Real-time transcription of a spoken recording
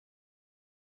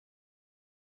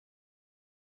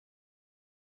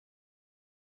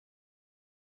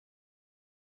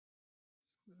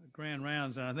grand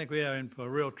rounds, and I think we have in for a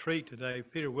real treat today.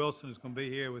 Peter Wilson is going to be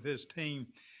here with his team, and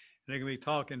they're going to be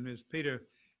talking, as Peter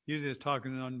usually is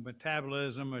talking on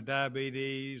metabolism or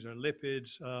diabetes or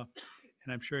lipids,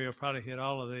 and I'm sure he'll probably hit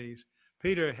all of these.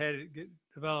 Peter had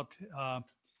developed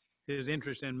his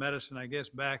interest in medicine, I guess,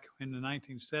 back in the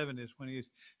 1970s when he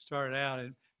started out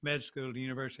at med school at the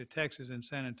University of Texas in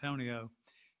San Antonio,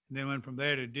 and then went from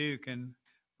there to Duke and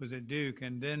was at Duke,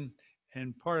 and then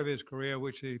and part of his career,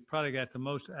 which he probably got the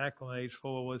most accolades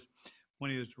for, was when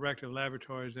he was director of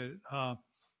laboratories at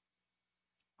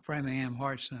Framingham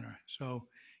Heart Center. So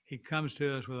he comes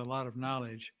to us with a lot of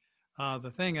knowledge. The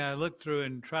thing I looked through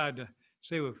and tried to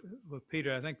see with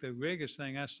Peter, I think the biggest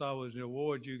thing I saw was the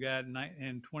award you got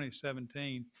in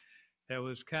 2017 that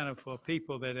was kind of for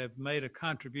people that have made a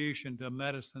contribution to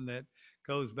medicine that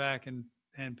goes back, and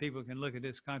people can look at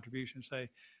this contribution and say,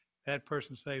 that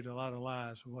person saved a lot of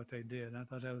lives with what they did. And I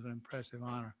thought that was an impressive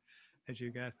honor that you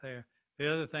got there. The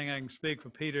other thing I can speak for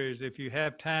Peter is if you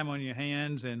have time on your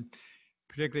hands, and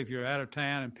particularly if you're out of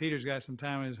town, and Peter's got some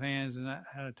time on his hands and out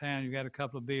of town, you got a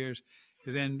couple of beers,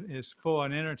 then it's for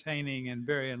an entertaining and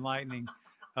very enlightening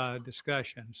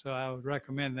discussion. So I would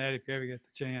recommend that if you ever get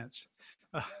the chance.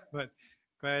 But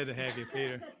glad to have you,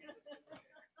 Peter.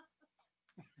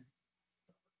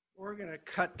 We're going to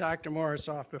cut Dr. Morris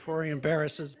off before he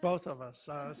embarrasses both of us.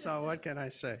 So what can I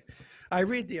say? I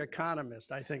read The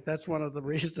Economist. I think that's one of the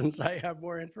reasons I have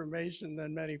more information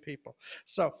than many people.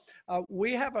 So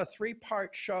we have a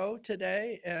three-part show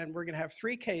today, and we're going to have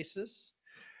three cases.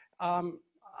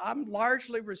 I'm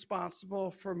largely responsible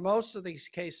for most of these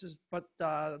cases, but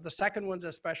the second one's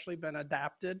especially been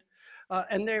adapted.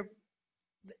 And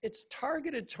it's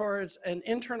targeted towards an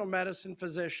internal medicine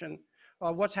physician,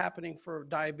 what's happening for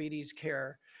diabetes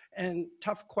care, and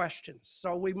tough questions.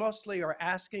 So we mostly are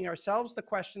asking ourselves the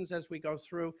questions as we go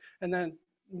through and then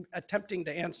attempting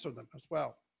to answer them as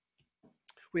well.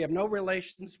 We have no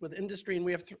relations with industry, and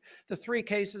we have the three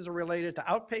cases are related to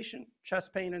outpatient,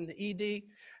 chest pain in the ED,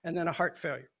 and then a heart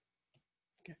failure.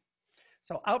 Okay.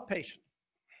 So outpatient.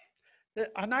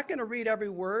 I'm not going to read every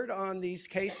word on these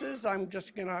cases. I'm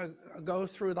just going to go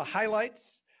through the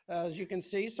highlights. As you can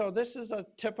see, so this is a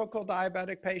typical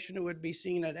diabetic patient who would be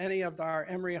seen at any of our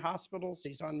Emory hospitals.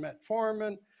 He's on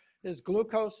metformin. His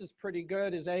glucose is pretty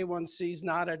good. His A1C is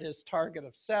not at his target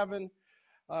of 7.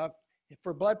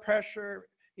 For blood pressure,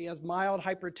 he has mild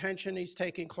hypertension. He's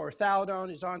taking chlorthalidone.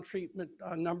 He's on treatment.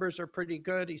 Numbers are pretty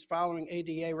good. He's following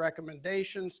ADA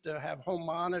recommendations to have home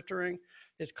monitoring.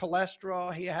 His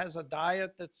cholesterol, he has a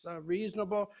diet that's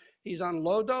reasonable. He's on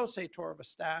low dose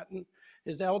atorvastatin.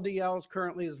 His LDL is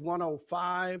currently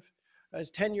 105.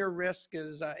 His 10-year risk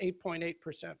is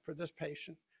 8.8% for this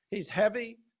patient. He's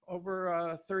heavy,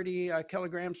 over 30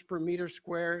 kilograms per meter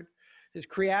squared. His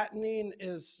creatinine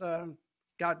is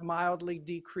got mildly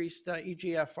decreased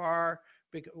EGFR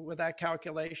with that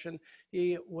calculation.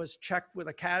 He was checked with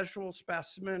a casual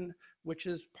specimen, which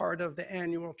is part of the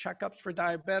annual checkups for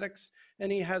diabetics,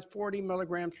 and he has 40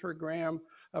 milligrams per gram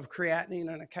of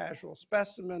creatinine in a casual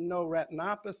specimen, no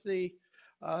retinopathy,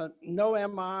 no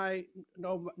MI,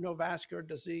 no vascular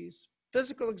disease.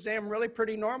 Physical exam, really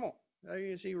pretty normal. There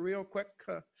you see real quick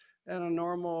and a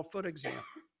normal foot exam.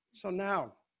 So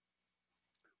now,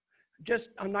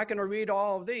 I'm not going to read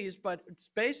all of these, but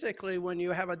it's basically when you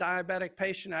have a diabetic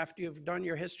patient after you've done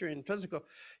your history and physical,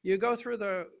 you go through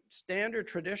the standard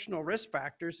traditional risk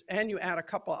factors and you add a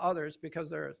couple others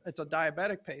because it's a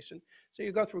diabetic patient. So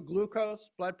you go through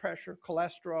glucose, blood pressure,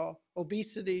 cholesterol,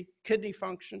 obesity, kidney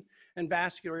function, and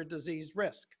vascular disease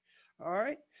risk. All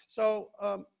right, so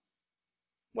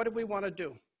what do we want to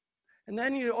do? And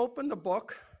then you open the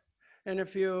book, and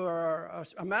if you are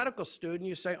a medical student,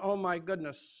 you say, oh my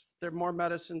goodness, there are more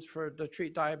medicines to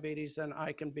treat diabetes than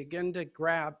I can begin to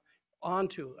grab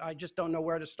onto. I just don't know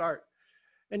where to start.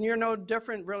 And you're no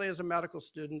different really as a medical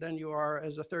student than you are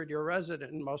as a third-year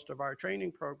resident in most of our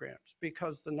training programs,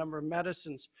 because the number of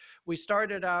medicines. We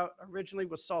started out originally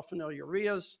with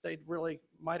sulfonylureas. They really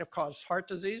might have caused heart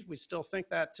disease. We still think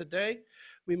that today.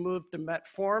 We moved to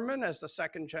metformin as the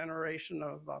second generation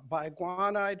of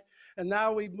biguanide. And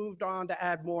now we've moved on to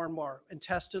add more and more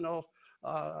intestinal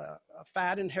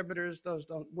fat inhibitors. Those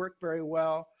don't work very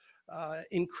well.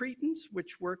 Incretins,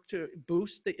 which work to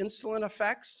boost the insulin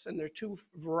effects, and there are two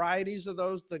varieties of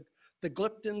those, the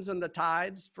gliptins and the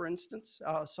tides, for instance.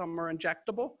 Some are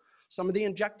injectable. Some of the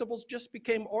injectables just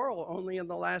became oral only in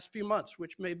the last few months,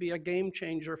 which may be a game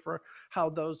changer for how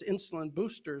those insulin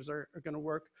boosters are going to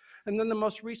work. And then the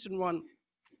most recent one,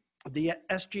 the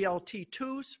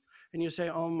SGLT2s, and you say,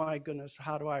 oh my goodness,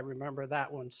 how do I remember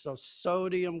that one? So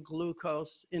sodium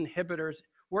glucose inhibitors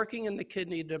working in the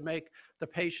kidney to make the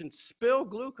patient spill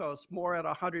glucose more at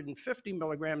 150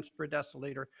 milligrams per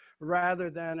deciliter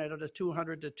rather than at a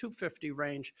 200 to 250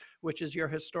 range, which is your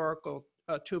historical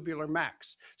tubular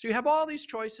max. So you have all these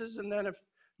choices, and then if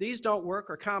these don't work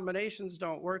or combinations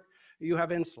don't work, you have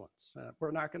insulins.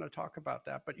 We're not going to talk about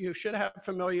that, but you should have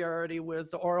familiarity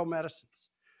with the oral medicines.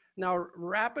 Now,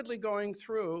 rapidly going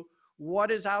through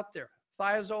what is out there.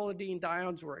 Thiazolidine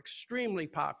diones were extremely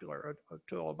popular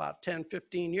until about 10,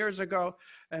 15 years ago.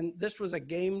 And this was a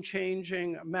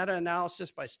game-changing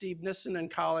meta-analysis by Steve Nissen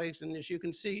and colleagues. And as you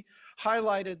can see,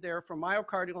 highlighted there for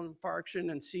myocardial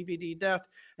infarction and CVD death,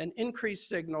 an increased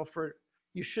signal for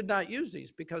you should not use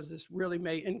these because this really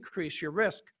may increase your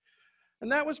risk.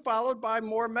 And that was followed by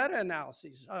more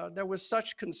meta-analyses. There was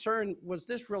such concern, was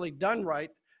this really done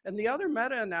right? And the other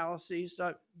meta-analyses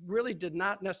really did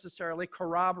not necessarily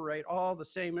corroborate all the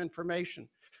same information.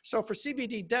 So for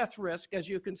CVD death risk, as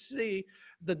you can see,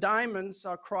 the diamonds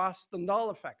crossed the null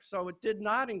effect. So it did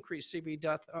not increase CVD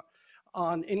death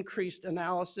on increased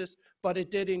analysis, but it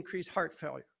did increase heart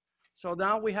failure. So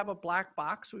now we have a black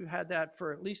box. We've had that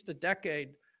for at least a decade.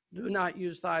 Do not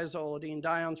use thiazolidine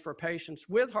diones for patients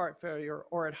with heart failure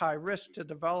or at high risk to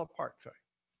develop heart failure.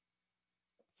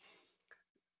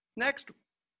 Next,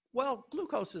 well,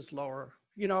 glucose is lower.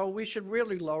 You know, we should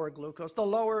really lower glucose. The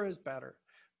lower is better.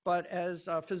 But as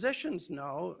physicians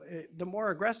know, the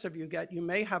more aggressive you get, you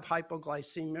may have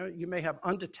hypoglycemia. You may have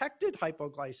undetected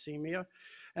hypoglycemia.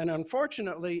 And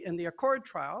unfortunately, in the ACCORD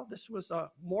trial, this was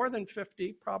a more than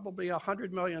 50, probably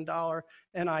 $100 million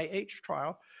NIH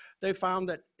trial, they found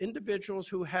that individuals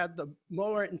who had the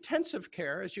more intensive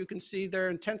care, as you can see there,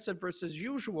 intensive versus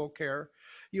usual care,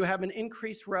 you have an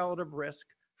increased relative risk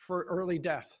for early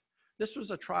death. This was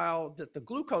a trial that the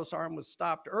glucose arm was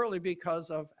stopped early because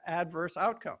of adverse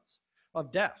outcomes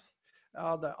of death.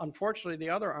 Unfortunately, the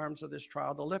other arms of this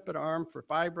trial, the lipid arm for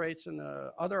fibrates and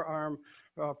the other arm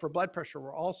for blood pressure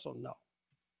were also no.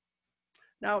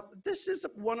 Now, this is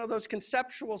one of those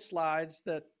conceptual slides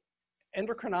that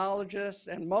endocrinologists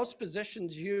and most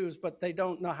physicians use, but they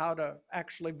don't know how to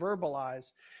actually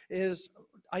verbalize, is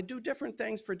I do different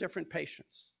things for different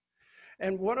patients.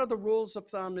 And one of the rules of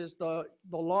thumb is the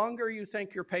longer you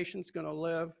think your patient's going to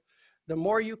live, the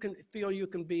more you can feel you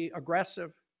can be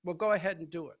aggressive, well, go ahead and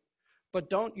do it.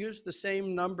 But don't use the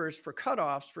same numbers for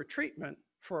cutoffs for treatment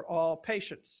for all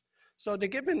patients. So to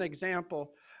give an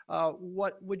example,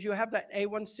 what would you have that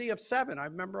A1C of 7? I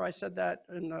remember I said that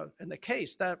in the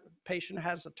case, that patient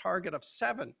has a target of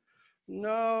 7.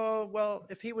 No, well,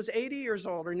 if he was 80 years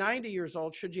old or 90 years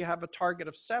old, should you have a target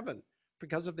of 7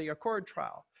 because of the ACCORD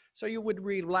trial? So you would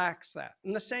relax that.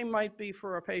 And the same might be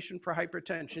for a patient for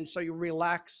hypertension. So you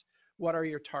relax what are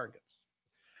your targets.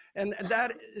 And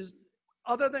that is,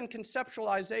 other than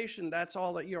conceptualization, that's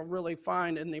all that you'll really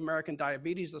find in the American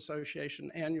Diabetes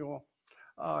Association annual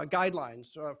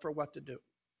guidelines for what to do.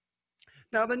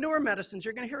 Now, the newer medicines,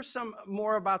 you're going to hear some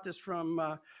more about this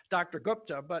from Dr.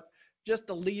 Gupta, but just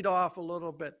to lead off a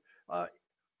little bit,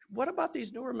 what about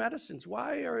these newer medicines?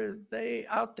 Why are they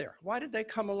out there? Why did they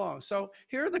come along? So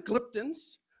here are the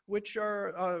gliptins, which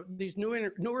are these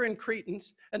newer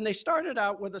incretins, and they started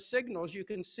out with the signals you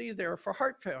can see there for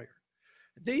heart failure.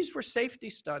 These were safety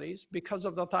studies because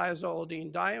of the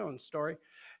thiazolidine dione story.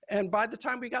 And by the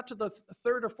time we got to the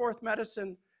third or fourth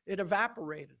medicine, it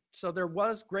evaporated. So there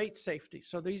was great safety.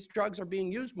 So these drugs are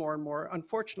being used more and more.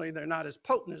 Unfortunately, they're not as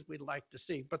potent as we'd like to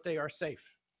see, but they are safe.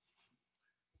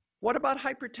 What about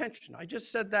hypertension? I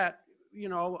just said that, you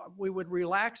know, we would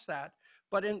relax that.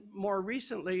 But more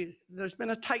recently, there's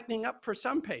been a tightening up for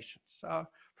some patients.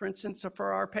 For instance,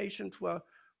 for our patient, well,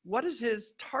 what is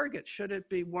his target? Should it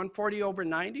be 140 over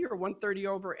 90 or 130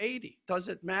 over 80? Does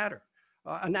it matter?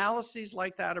 Analyses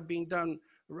like that are being done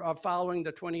following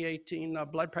the 2018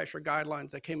 blood pressure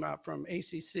guidelines that came out from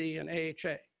ACC and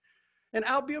AHA. And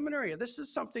albuminuria, this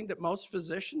is something that most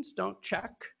physicians don't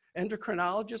check.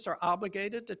 Endocrinologists are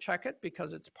obligated to check it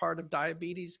because it's part of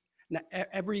diabetes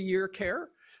every year care.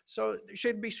 So it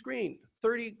should be screened.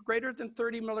 Greater than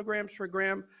 30 milligrams per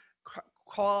gram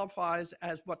qualifies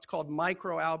as what's called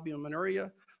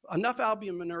microalbuminuria, enough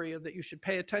albuminuria that you should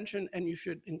pay attention and you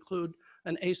should include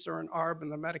an ACE or an ARB in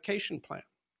the medication plan.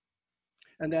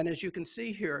 And then as you can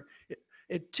see here,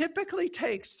 it typically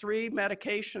takes 3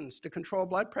 medications to control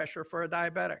blood pressure for a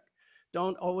diabetic.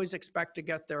 Don't always expect to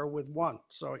get there with 1.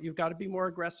 So you've got to be more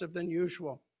aggressive than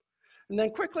usual. And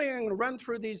then quickly, I'm going to run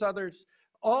through these others.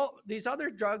 All these other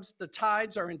drugs, the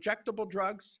tides are injectable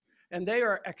drugs. And they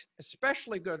are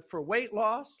especially good for weight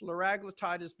loss.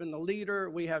 Liraglutide has been the leader.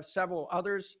 We have several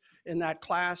others in that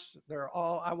class. They're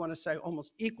all, I want to say,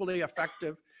 almost equally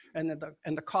effective, and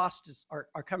the costs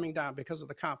are coming down because of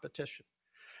the competition.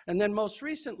 And then most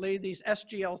recently, these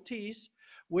SGLTs,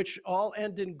 which all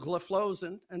end in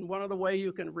gliflozin. And one of the ways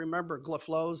you can remember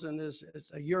gliflozin is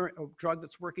it's a drug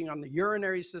that's working on the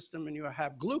urinary system, and you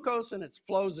have glucose and it's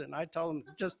flozin. I tell them,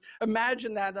 just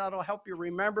imagine that. That'll help you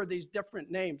remember these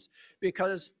different names,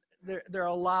 because there are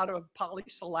a lot of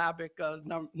polysyllabic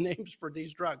names for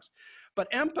these drugs.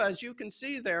 But EMPA, as you can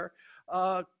see there,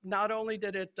 not only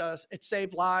did it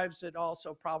save lives, it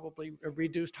also probably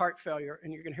reduced heart failure,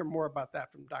 and you're going to hear more about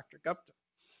that from Dr. Gupta.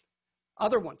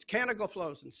 Other ones,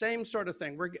 canagliflozin, same sort of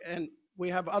thing. And we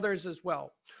have others as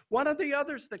well. One of the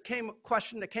others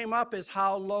question that came up is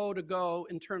how low to go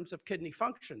in terms of kidney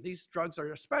function. These drugs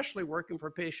are especially working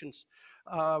for patients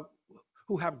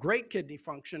who have great kidney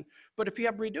function. But if you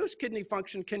have reduced kidney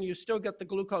function, can you still get the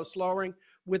glucose lowering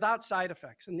without side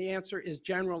effects? And the answer is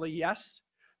generally yes.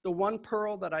 The one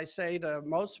pearl that I say to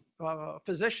most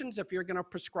physicians, if you're going to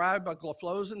prescribe a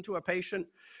gliflozin to a patient,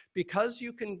 because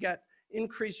you can get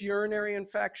increased urinary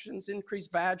infections,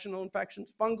 increased vaginal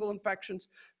infections, fungal infections,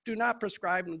 do not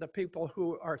prescribe them to people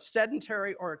who are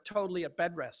sedentary or totally at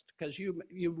bed rest, because you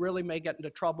really may get into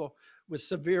trouble with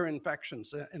severe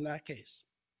infections in that case.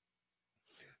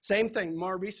 Same thing,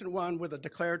 more recent one with a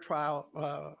declared trial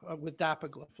with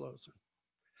dapagliflozin.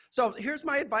 So here's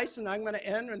my advice, and I'm going to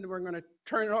end, and we're going to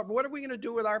turn it over. What are we going to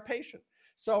do with our patient?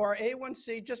 So our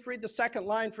A1C, just read the second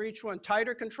line for each one: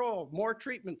 tighter control, more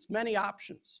treatments, many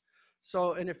options.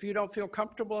 So, and if you don't feel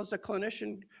comfortable as a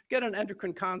clinician, get an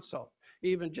endocrine consult,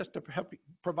 even just to help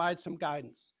provide some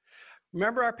guidance.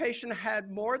 Remember, our patient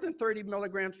had more than 30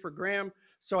 milligrams per gram,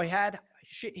 so he had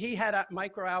a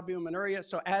microalbuminuria,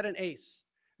 so add an ACE.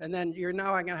 And then you're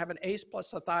now going to have an ACE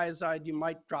plus a thiazide. You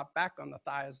might drop back on the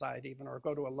thiazide even, or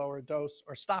go to a lower dose,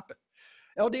 or stop it.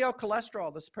 LDL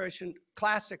cholesterol, this patient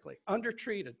classically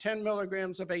undertreated, 10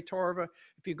 milligrams of atorva.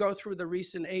 If you go through the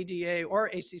recent ADA or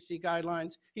ACC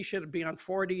guidelines, he should be on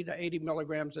 40 to 80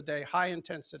 milligrams a day, high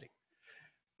intensity.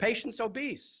 Patients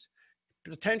obese,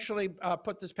 potentially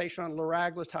put this patient on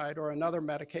liraglutide or another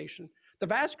medication. The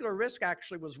vascular risk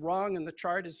actually was wrong in the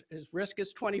chart. His risk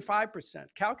is 25%.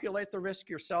 Calculate the risk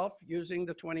yourself using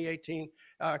the 2018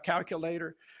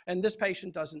 calculator. And this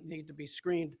patient doesn't need to be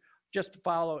screened, just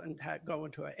follow and go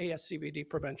into an ASCVD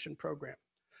prevention program.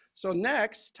 So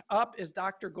next up is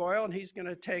Dr. Goyal, and he's going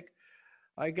to take,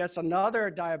 I guess,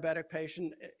 another diabetic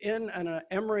patient in an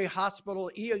Emory Hospital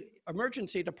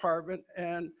emergency department,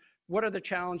 and what are the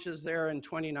challenges there in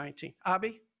 2019?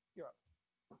 Abhi? You're up.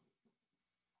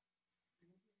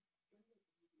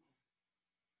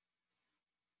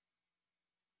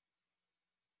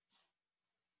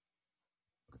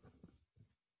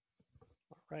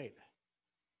 All right.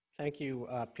 Thank you,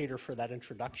 Peter, for that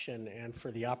introduction and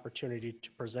for the opportunity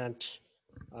to present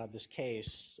this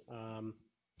case.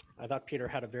 I thought Peter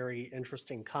had a very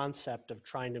interesting concept of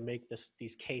trying to make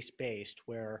these case-based,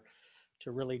 where to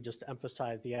really just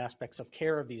emphasize the aspects of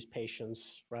care of these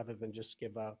patients rather than just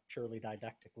give a purely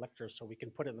didactic lecture, so we can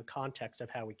put it in the context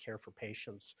of how we care for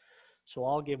patients. So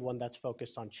I'll give one that's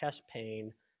focused on chest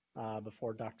pain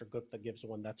before Dr. Gupta gives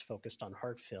one that's focused on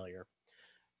heart failure.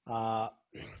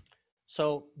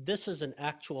 So this is an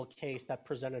actual case that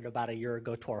presented about a year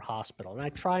ago to our hospital. And I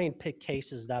try and pick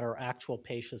cases that are actual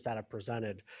patients that have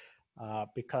presented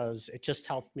because it just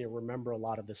helped me remember a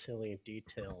lot of the salient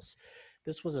details.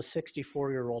 This was a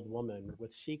 64-year-old woman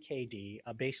with CKD,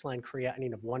 a baseline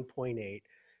creatinine of 1.8,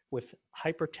 with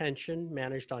hypertension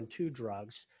managed on 2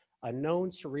 drugs, a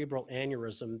known cerebral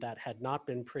aneurysm that had not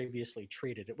been previously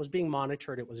treated. It was being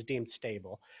monitored, it was deemed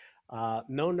stable.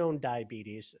 No known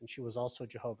diabetes, and she was also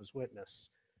Jehovah's Witness.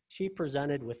 She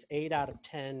presented with 8 out of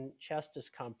 10 chest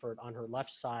discomfort on her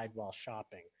left side while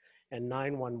shopping, and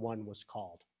 911 was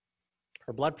called.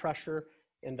 Her blood pressure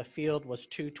in the field was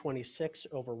 226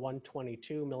 over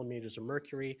 122 millimeters of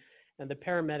mercury, and the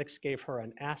paramedics gave her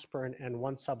an aspirin and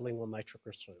 1 sublingual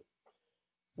nitroglycerin.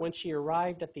 When she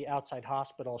arrived at the outside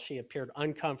hospital, she appeared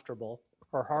uncomfortable.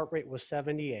 Her heart rate was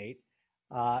 78.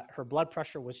 Her blood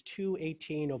pressure was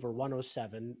 218 over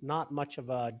 107, not much of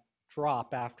a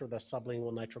drop after the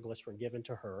sublingual nitroglycerin given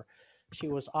to her. She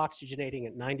was oxygenating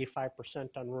at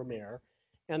 95% on room air,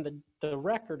 and the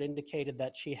record indicated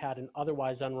that she had an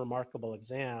otherwise unremarkable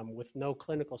exam with no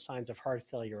clinical signs of heart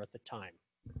failure at the time.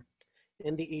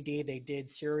 In the ED, they did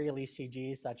serial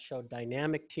ECGs that showed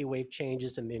dynamic T-wave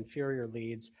changes in the inferior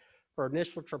leads. Her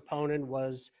initial troponin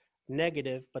was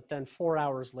negative, but then 4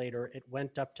 hours later, it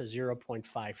went up to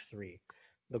 0.53.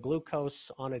 The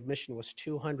glucose on admission was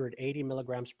 280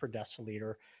 milligrams per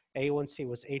deciliter. A1C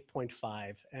was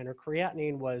 8.5, and her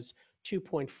creatinine was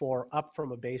 2.4, up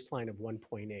from a baseline of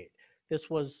 1.8. This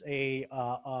was a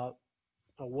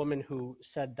woman who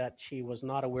said that she was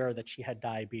not aware that she had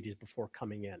diabetes before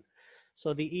coming in.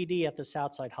 So the ED at the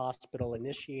Southside Hospital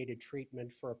initiated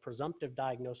treatment for a presumptive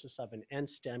diagnosis of an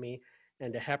NSTEMI,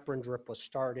 and a heparin drip was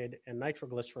started, and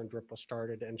nitroglycerin drip was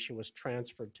started, and she was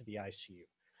transferred to the ICU.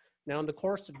 Now, in the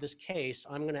course of this case,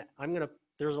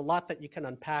 there's a lot that you can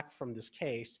unpack from this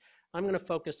case. I'm going to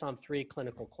focus on 3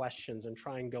 clinical questions and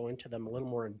try and go into them a little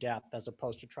more in depth as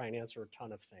opposed to try and answer a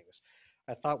ton of things.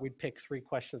 I thought we'd pick 3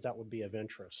 questions that would be of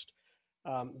interest.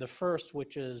 The first,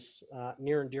 which is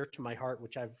near and dear to my heart,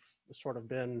 which I've sort of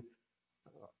been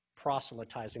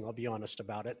proselytizing, I'll be honest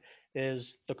about it,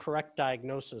 is the correct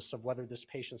diagnosis of whether this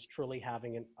patient's truly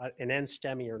having an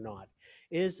NSTEMI or not.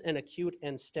 Is an acute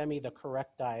NSTEMI the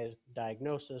correct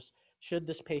diagnosis? Should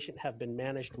this patient have been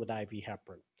managed with IV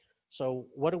heparin? So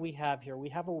what do we have here? We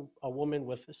have a woman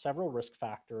with several risk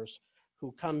factors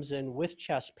who comes in with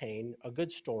chest pain, a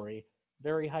good story,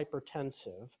 very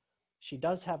hypertensive. She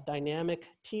does have dynamic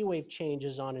T-wave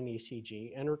changes on an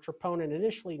ECG, and her troponin,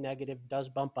 initially negative, does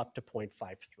bump up to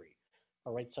 0.53.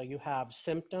 All right, so you have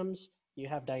symptoms, you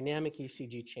have dynamic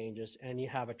ECG changes, and you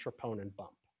have a troponin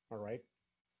bump. All right.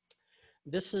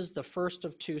 This is the first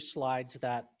of 2 slides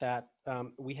that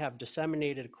we have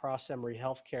disseminated across Emory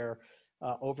Healthcare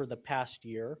over the past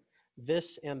year.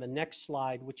 This and the next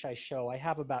slide, which I show, I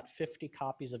have about 50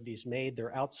 copies of these made.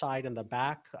 They're outside in the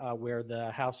back where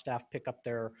the house staff pick up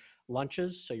their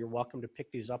lunches, so you're welcome to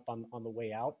pick these up on the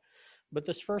way out. But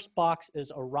this first box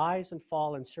is a rise and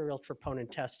fall in serial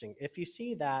troponin testing. If you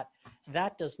see that,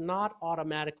 that does not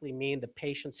automatically mean the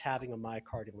patient's having a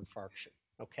myocardial infarction,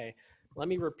 okay? Let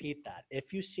me repeat that.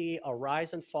 If you see a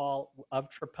rise and fall of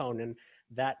troponin,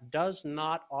 that does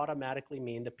not automatically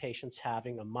mean the patient's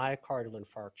having a myocardial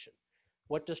infarction.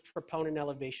 What does troponin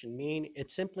elevation mean?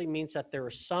 It simply means that there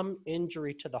is some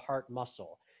injury to the heart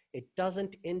muscle. It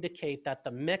doesn't indicate that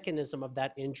the mechanism of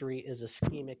that injury is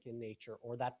ischemic in nature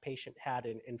or that patient had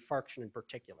an infarction in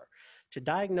particular. To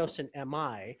diagnose an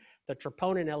MI, the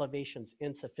troponin elevation is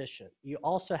insufficient. You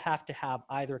also have to have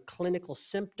either clinical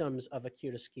symptoms of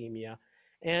acute ischemia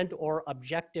and or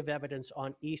objective evidence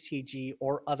on ECG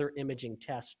or other imaging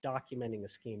tests documenting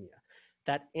ischemia.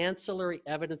 That ancillary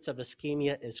evidence of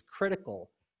ischemia is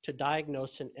critical to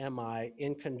diagnose an MI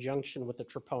in conjunction with the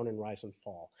troponin rise and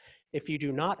fall. If you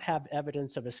do not have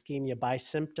evidence of ischemia by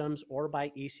symptoms or by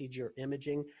ECG or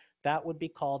imaging, that would be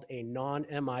called a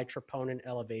non-MI troponin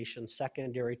elevation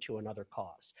secondary to another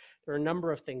cause. There are a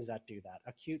number of things that do that.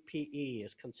 Acute PE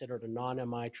is considered a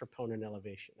non-MI troponin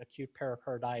elevation. Acute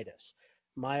pericarditis,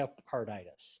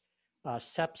 myocarditis,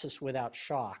 sepsis without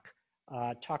shock,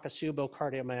 Takotsubo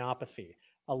cardiomyopathy.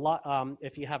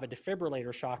 If you have a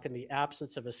defibrillator shock in the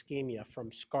absence of ischemia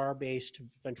from scar-based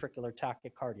ventricular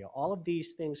tachycardia, all of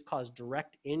these things cause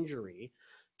direct injury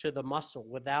to the muscle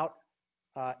without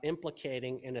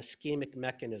implicating an ischemic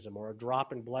mechanism or a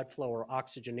drop in blood flow or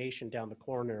oxygenation down the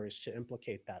coronaries to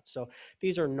implicate that. So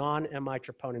these are non-MI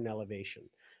troponin elevation.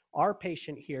 Our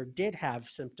patient here did have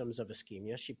symptoms of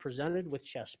ischemia. She presented with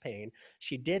chest pain.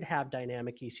 She did have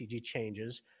dynamic ECG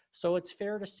changes. So it's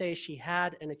fair to say she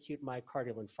had an acute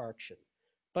myocardial infarction.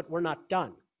 But we're not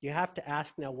done. You have to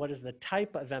ask now, what is the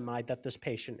type of MI that this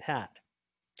patient had?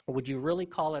 Would you really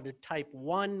call it a type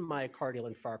 1 myocardial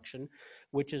infarction,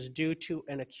 which is due to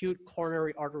an acute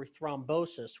coronary artery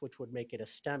thrombosis, which would make it a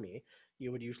STEMI?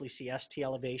 You would usually see ST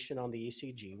elevation on the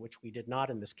ECG, which we did not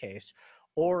in this case,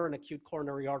 or an acute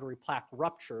coronary artery plaque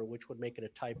rupture, which would make it a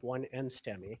type 1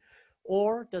 NSTEMI.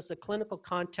 Or does the clinical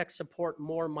context support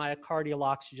more myocardial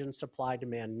oxygen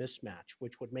supply-demand mismatch,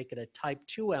 which would make it a type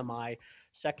 2 MI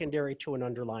secondary to an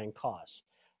underlying cause?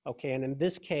 Okay, and in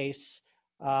this case,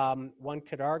 one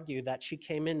could argue that she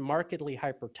came in markedly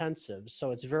hypertensive, so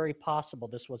it's very possible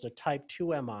this was a type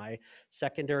 2 MI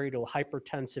secondary to a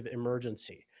hypertensive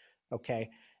emergency. Okay,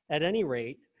 at any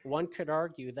rate, one could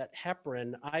argue that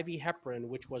heparin, IV heparin,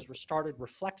 which was restarted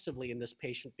reflexively in this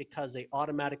patient because they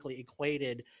automatically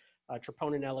equated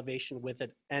troponin elevation with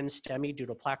an NSTEMI due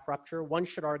to plaque rupture, one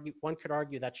could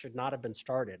argue that should not have been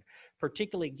started,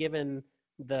 particularly given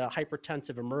the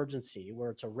hypertensive emergency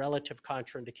where it's a relative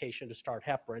contraindication to start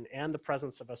heparin and the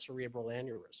presence of a cerebral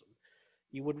aneurysm.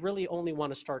 You would really only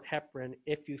want to start heparin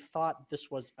if you thought this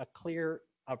was a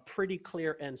pretty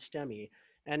clear NSTEMI.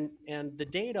 And the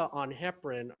data on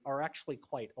heparin are actually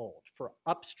quite old. For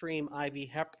upstream IV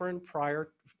heparin prior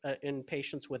in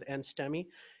patients with NSTEMI,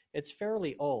 it's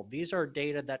fairly old. These are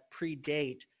data that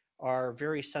predate are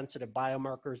very sensitive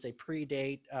biomarkers. They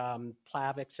predate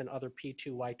Plavix and other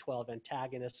P2Y12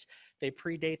 antagonists. They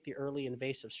predate the early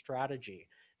invasive strategy.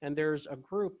 And there's a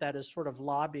group that is sort of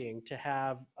lobbying to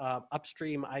have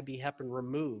upstream IV heparin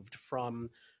removed from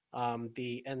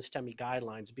the NSTEMI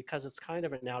guidelines because it's kind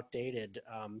of an outdated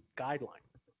guideline.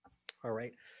 All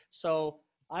right. So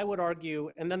I would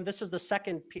argue, and then this is the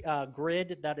second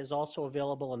grid that is also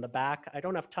available in the back. I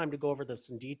don't have time to go over this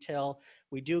in detail.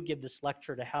 We do give this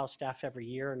lecture to house staff every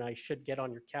year, and I should get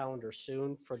on your calendar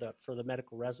soon for the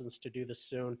medical residents to do this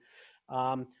soon.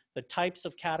 The types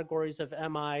of categories of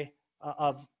MI,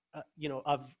 of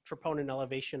troponin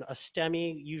elevation, a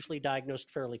STEMI usually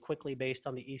diagnosed fairly quickly based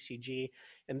on the ECG.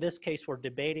 In this case, we're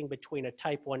debating between a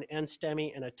type 1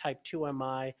 NSTEMI and a type 2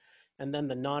 MI, and then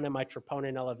the non-MI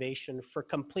troponin elevation. For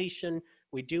completion,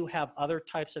 we do have other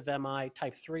types of MI,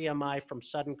 type 3 MI from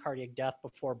sudden cardiac death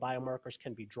before biomarkers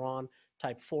can be drawn,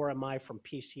 type 4 MI from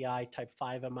PCI, type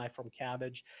 5 MI from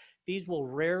CABG. These will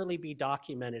rarely be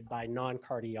documented by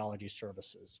non-cardiology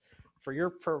services.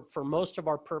 For most of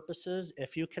our purposes,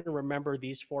 if you can remember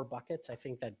these 4 buckets, I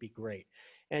think that'd be great.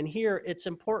 And here, it's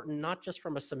important not just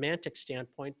from a semantic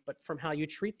standpoint, but from how you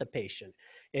treat the patient.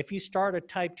 If you start a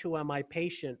type 2 MI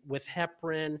patient with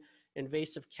heparin,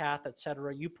 invasive cath, et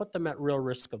cetera, you put them at real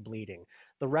risk of bleeding.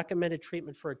 The recommended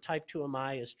treatment for a type 2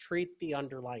 MI is treat the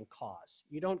underlying cause.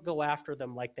 You don't go after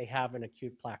them like they have an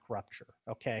acute plaque rupture,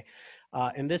 okay?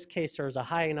 In this case, there's a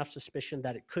high enough suspicion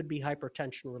that it could be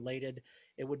hypertension related.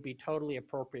 It would be totally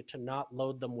appropriate to not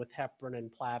load them with heparin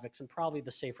and Plavix, and probably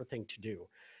the safer thing to do.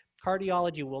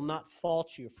 Cardiology will not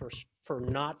fault you for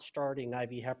not starting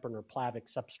IV heparin or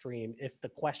Plavix upstream if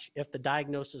the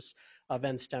diagnosis of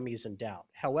NSTEMI is in doubt.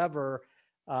 However,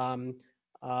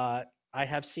 I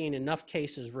have seen enough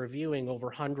cases, reviewing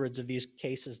over hundreds of these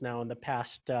cases now in the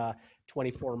past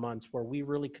 24 months, where we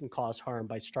really can cause harm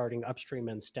by starting upstream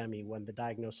NSTEMI when the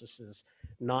diagnosis is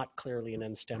not clearly an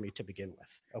NSTEMI to begin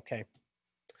with. Okay,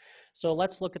 so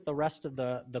let's look at the rest of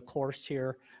the course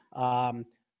here.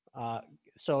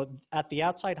 So at the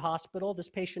outside hospital, this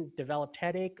patient developed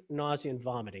headache, nausea, and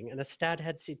vomiting, and a stat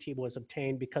head CT was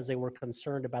obtained because they were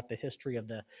concerned about the history of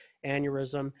the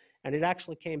aneurysm, and it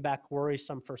actually came back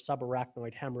worrisome for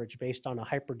subarachnoid hemorrhage based on a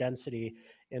hyperdensity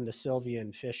in the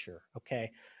Sylvian fissure,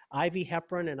 okay? IV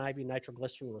heparin and IV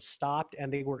nitroglycerin was stopped,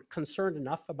 and they were concerned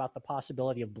enough about the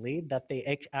possibility of bleed that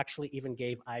they actually even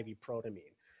gave IV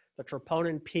protamine. The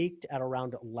troponin peaked at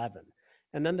around 11.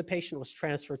 And then the patient was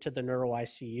transferred to the neuro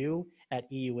ICU at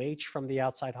EUH from the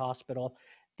outside hospital.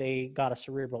 They got a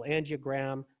cerebral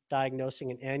angiogram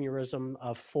diagnosing an aneurysm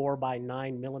of 4 by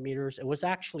 9 millimeters. It was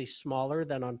actually smaller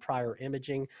than on prior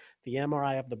imaging. The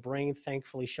MRI of the brain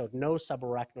thankfully showed no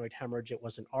subarachnoid hemorrhage. It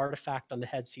was an artifact on the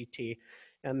head CT.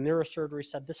 And neurosurgery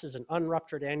said, this is an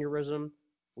unruptured aneurysm.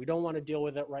 We don't want to deal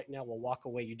with it right now. We'll walk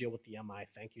away. You deal with the MI.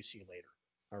 Thank you. See you later.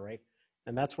 All right.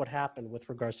 And that's what happened with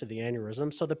regards to the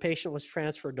aneurysm. So the patient was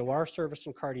transferred to our service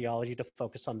in cardiology to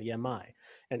focus on the MI.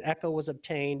 An echo was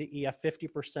obtained, EF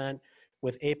 50%,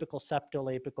 with apical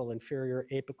septal, apical inferior,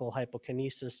 apical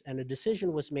hypokinesis, and a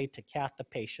decision was made to cath the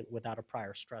patient without a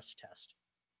prior stress test.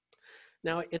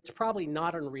 Now, it's probably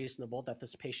not unreasonable that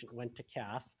this patient went to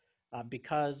cath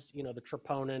because, the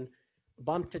troponin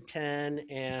bumped to 10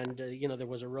 and, there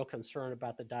was a real concern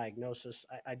about the diagnosis.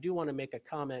 I do want to make a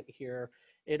comment here.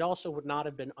 It also would not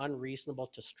have been unreasonable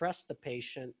to stress the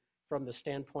patient from the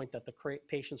standpoint that the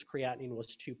patient's creatinine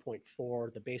was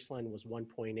 2.4, the baseline was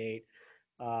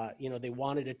 1.8. They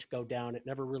wanted it to go down. It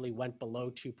never really went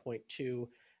below 2.2.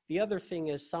 The other thing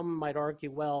is some might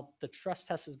argue, well, the stress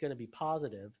test is going to be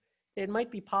positive. It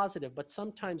might be positive, but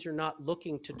sometimes you're not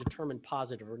looking to determine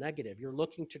positive or negative. You're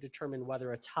looking to determine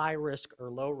whether it's high risk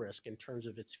or low risk in terms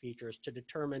of its features, to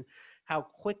determine how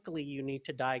quickly you need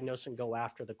to diagnose and go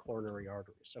after the coronary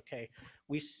arteries, okay?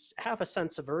 We have a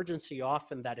sense of urgency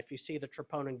often that if you see the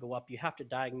troponin go up, you have to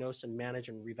diagnose and manage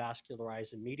and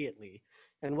revascularize immediately.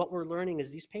 And what we're learning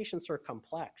is these patients are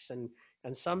complex, and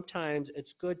sometimes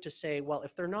it's good to say, well,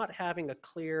 if they're not having a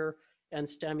clear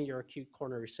NSTEMI or acute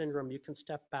coronary syndrome, you can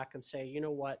step back and say, you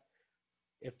know what,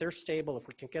 if they're stable, if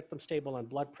we can get them stable on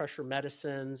blood pressure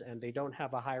medicines and they don't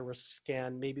have a high risk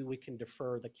scan, maybe we can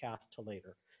defer the cath to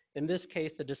later. In this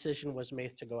case, the decision was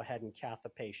made to go ahead and cath the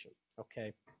patient,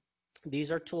 okay? These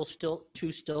are two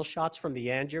still shots from the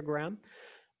angiogram.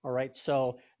 All right,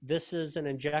 so this is an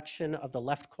injection of the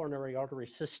left coronary artery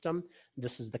system.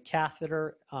 This is the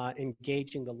catheter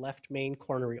engaging the left main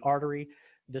coronary artery.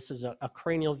 This is a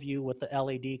cranial view with the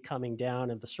LAD coming down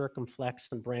and the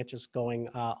circumflex and branches going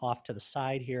off to the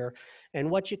side here. And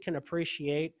what you can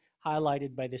appreciate,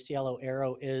 highlighted by this yellow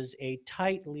arrow, is a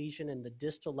tight lesion in the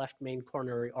distal left main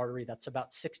coronary artery that's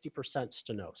about 60%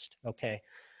 stenosed, okay?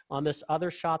 On this other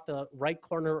shot, the right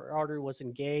coronary artery was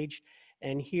engaged,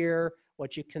 and here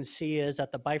what you can see is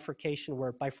at the bifurcation where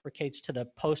it bifurcates to the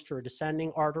posterior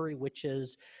descending artery, which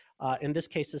is, in this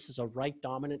case, this is a right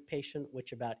dominant patient,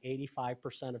 which about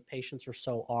 85% of patients or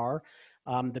so are.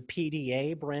 The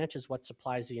PDA branch is what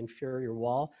supplies the inferior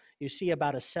wall. You see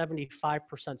about a 75%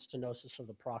 stenosis of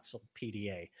the proximal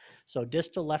PDA. So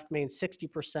distal left main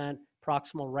 60%,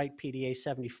 proximal right PDA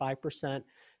 75%.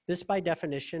 This, by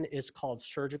definition, is called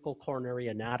surgical coronary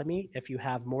anatomy if you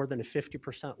have more than a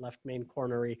 50% left main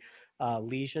coronary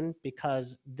lesion,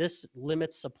 because this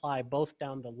limits supply both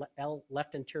down the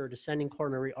left anterior descending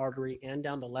coronary artery and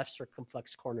down the left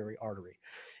circumflex coronary artery.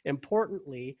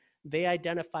 Importantly, they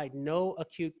identified no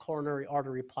acute coronary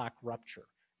artery plaque rupture.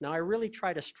 Now, I really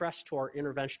try to stress to our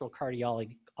interventional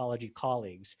cardiology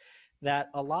colleagues that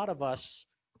a lot of us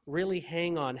really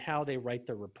hang on how they write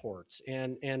their reports.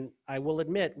 And I will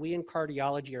admit, we in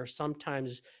cardiology are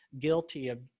sometimes guilty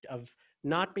of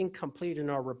not being complete in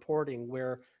our reporting,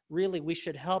 where really we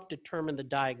should help determine the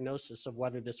diagnosis of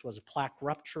whether this was a plaque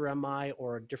rupture MI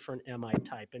or a different MI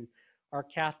type. And our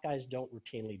cath guys don't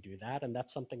routinely do that, and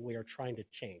that's something we are trying to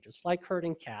change. It's like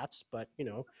herding cats, but you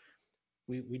know,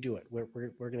 we do it. We're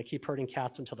going to keep herding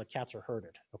cats until the cats are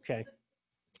herded, okay?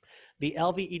 The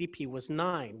LV-EDP was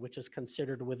 9, which is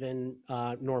considered within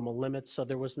normal limits, so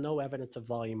there was no evidence of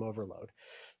volume overload.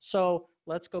 So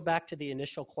let's go back to the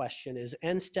initial question. Is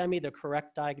NSTEMI the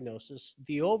correct diagnosis?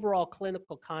 The overall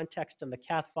clinical context and the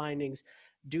cath findings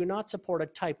do not support a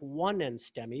type 1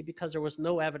 NSTEMI because there was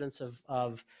no evidence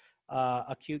of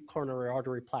acute coronary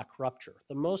artery plaque rupture.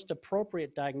 The most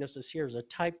appropriate diagnosis here is a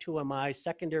type 2 MI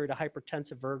secondary to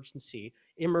hypertensive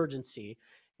emergency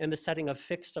in the setting of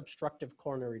fixed obstructive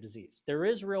coronary disease. There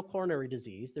is real coronary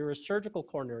disease, there is surgical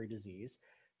coronary disease,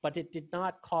 but it did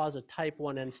not cause a type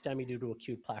 1 NSTEMI due to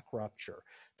acute plaque rupture.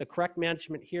 The correct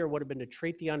management here would have been to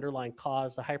treat the underlying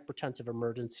cause, the hypertensive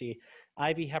emergency.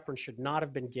 IV heparin should not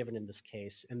have been given in this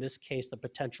case. In this case, the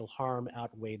potential harm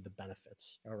outweighed the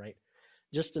benefits, all right?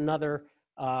 Just another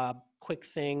quick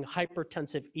thing,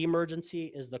 hypertensive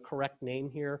emergency is the correct name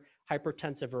here.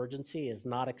 Hypertensive urgency is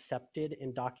not accepted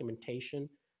in documentation.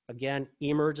 Again,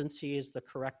 emergency is the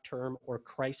correct term, or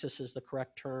crisis is the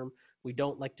correct term. We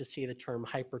don't like to see the term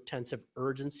hypertensive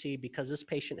urgency because this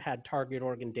patient had target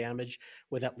organ damage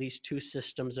with at least 2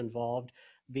 systems involved,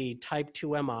 the type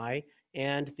 2 MI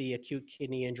and the acute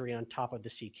kidney injury on top of the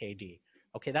CKD.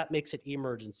 Okay, that makes it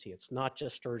emergency. It's not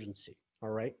just urgency, all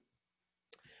right?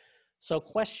 So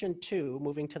question 2,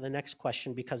 moving to the next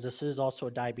question, because this is also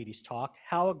a diabetes talk,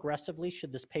 how aggressively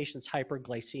should this patient's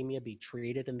hyperglycemia be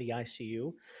treated in the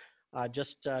ICU?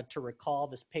 Just to recall,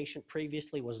 this patient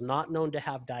previously was not known to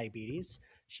have diabetes.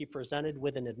 She presented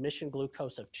with an admission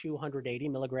glucose of 280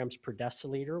 milligrams per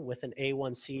deciliter with an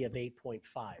A1C of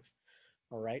 8.5,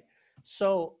 all right?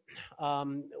 So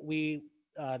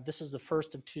this is the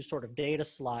first of 2 sort of data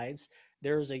slides.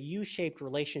 There is a U-shaped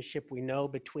relationship we know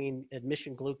between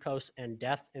admission glucose and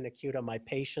death in acute MI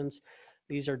patients.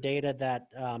 These are data that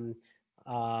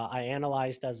I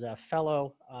analyzed as a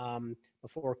fellow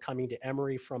before coming to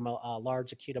Emory from a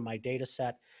large acute MI data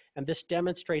set. And this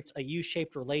demonstrates a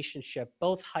U-shaped relationship,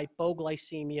 both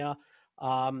hypoglycemia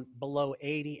below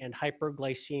 80 and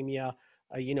hyperglycemia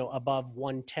above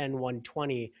 110,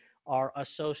 120 are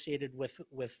associated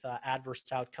with adverse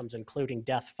outcomes, including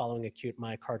death following acute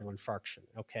myocardial infarction,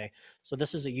 okay? So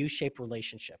this is a U-shaped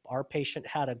relationship. Our patient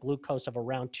had a glucose of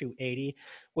around 280,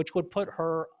 which would put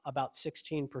her about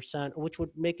 16%, which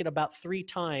would make it about 3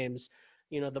 times,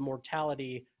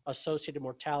 the associated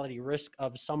mortality risk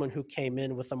of someone who came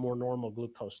in with a more normal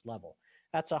glucose level.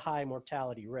 That's a high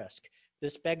mortality risk.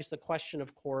 This begs the question,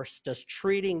 of course, does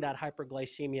treating that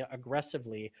hyperglycemia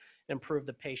aggressively improve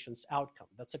the patient's outcome?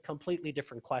 That's a completely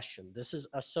different question. This is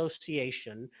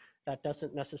association. That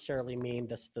doesn't necessarily mean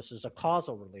this is a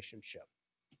causal relationship.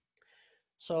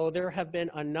 So there have been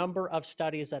a number of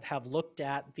studies that have looked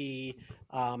at the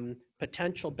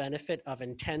potential benefit of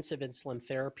intensive insulin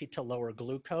therapy to lower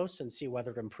glucose and see whether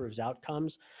it improves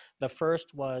outcomes. The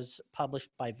first was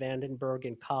published by Vandenberg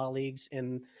and colleagues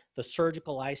in the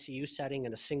surgical ICU setting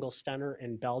in a single center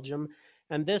in Belgium.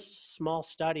 And this small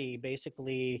study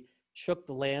basically shook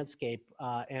the landscape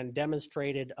and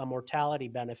demonstrated a mortality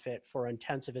benefit for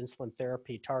intensive insulin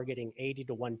therapy targeting 80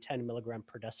 to 110 milligram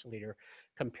per deciliter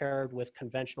compared with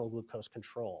conventional glucose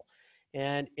control.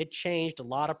 And it changed a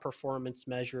lot of performance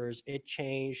measures. It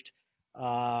changed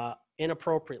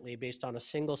inappropriately based on a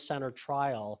single center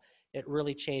trial. It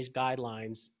really changed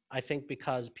guidelines I think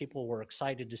because people were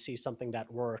excited to see something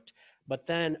that worked. But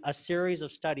then a series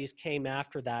of studies came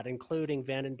after that, including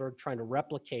Vandenberg trying to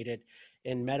replicate it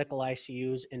in medical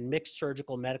ICUs, in mixed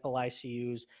surgical medical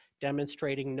ICUs,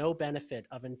 demonstrating no benefit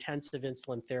of intensive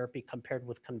insulin therapy compared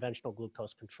with conventional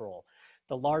glucose control.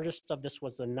 The largest of this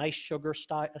was the NICE sugar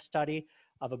study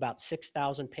of about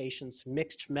 6,000 patients,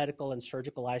 mixed medical and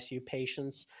surgical ICU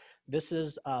patients. This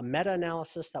is a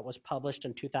meta-analysis that was published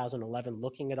in 2011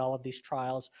 looking at all of these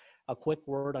trials. A quick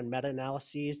word on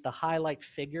meta-analyses. The highlight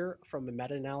figure from the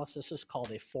meta-analysis is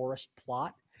called a forest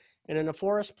plot. And in a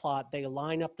forest plot, they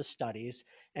line up the studies,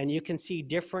 and you can see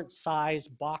different size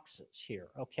boxes here,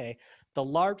 okay? The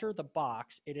larger the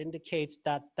box, it indicates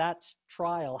that that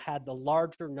trial had the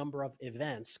larger number of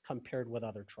events compared with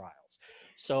other trials.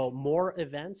 So more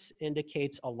events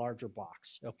indicates a larger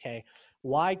box, okay?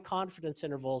 Wide confidence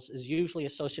intervals is usually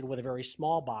associated with a very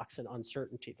small box and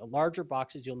uncertainty. The larger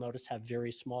boxes, you'll notice, have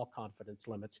very small confidence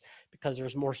limits because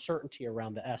there's more certainty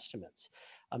around the estimates.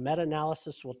 A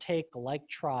meta-analysis will take like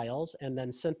trials and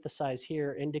then synthesize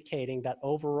here, indicating that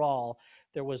overall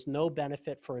there was no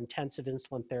benefit for intensive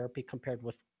insulin therapy compared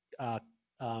with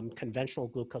conventional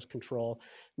glucose control,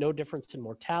 no difference in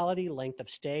mortality, length of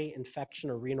stay, infection,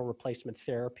 or renal replacement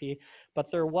therapy,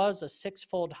 but there was a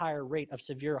 6-fold higher rate of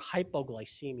severe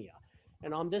hypoglycemia.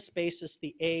 And on this basis,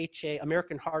 the AHA,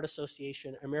 American Heart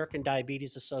Association, American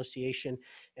Diabetes Association,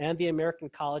 and the American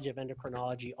College of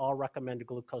Endocrinology all recommend a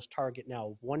glucose target now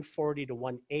of 140 to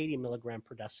 180 milligram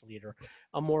per deciliter,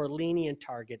 a more lenient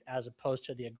target as opposed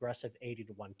to the aggressive 80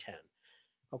 to 110.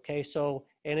 Okay, so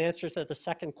in answer to the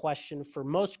second question, for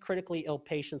most critically ill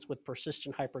patients with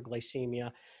persistent hyperglycemia,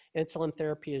 insulin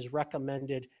therapy is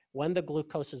recommended when the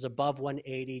glucose is above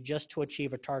 180, just to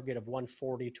achieve a target of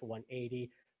 140 to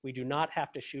 180. We do not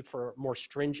have to shoot for more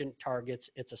stringent targets.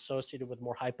 It's associated with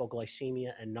more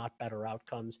hypoglycemia and not better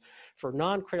outcomes. For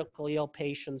non-critically ill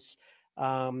patients,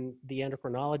 the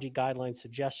endocrinology guidelines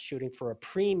suggest shooting for a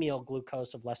pre-meal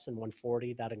glucose of less than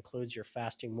 140. That includes your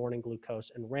fasting morning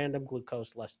glucose, and random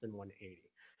glucose less than 180.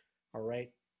 All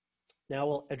right. Now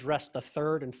we'll address the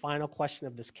third and final question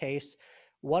of this case.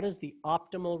 What is the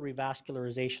optimal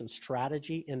revascularization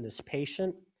strategy in this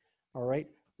patient? All right.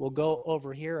 We'll go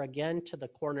over here again to the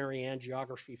coronary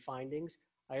angiography findings.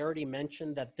 I already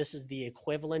mentioned that this is the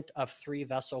equivalent of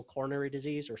 3-vessel coronary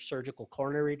disease or surgical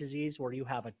coronary disease, where you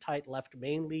have a tight left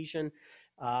main lesion,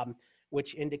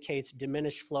 which indicates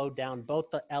diminished flow down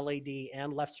both the LAD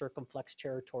and left circumflex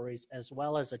territories, as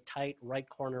well as a tight right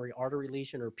coronary artery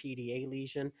lesion or PDA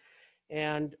lesion.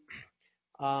 And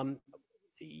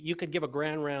you could give a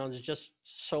grand rounds just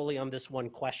solely on this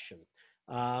one question.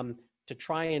 To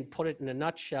try and put it in a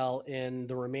nutshell in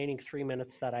the remaining 3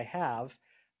 minutes that I have,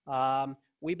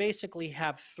 we basically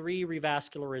have 3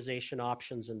 revascularization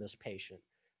options in this patient.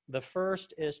 The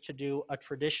first is to do a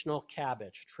traditional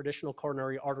CABG, traditional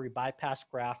coronary artery bypass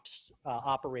graft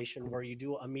operation, where you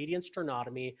do a median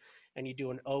sternotomy and you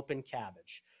do an open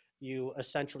CABG. You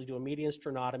essentially do a median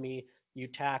sternotomy, you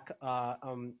tack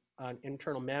an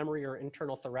internal mammary or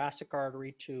internal thoracic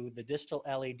artery to the distal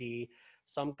LAD.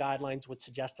 Some guidelines would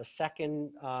suggest a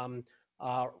second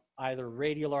either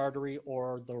radial artery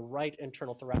or the right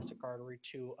internal thoracic artery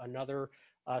to another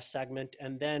segment,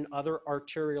 and then other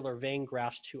arterial or vein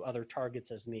grafts to other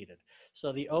targets as needed.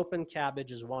 So the open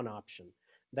CABG is one option.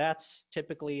 That's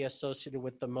typically associated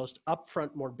with the most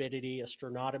upfront morbidity. A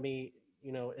sternotomy,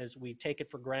 you know, as we take it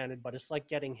for granted, but it's like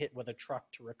getting hit with a truck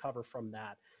to recover from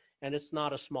that. And it's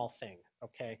not a small thing,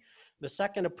 okay? The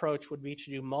second approach would be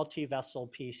to do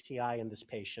multi-vessel PCI in this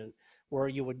patient, where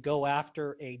you would go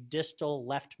after a distal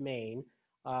left main.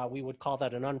 We would call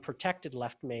that an unprotected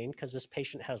left main because this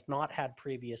patient has not had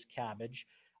previous CABG,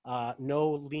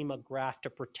 no Lima graft to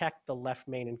protect the left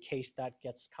main in case that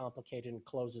gets complicated and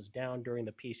closes down during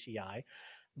the PCI.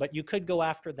 But you could go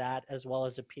after that as well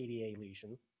as a PDA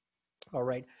lesion. All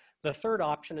right. The third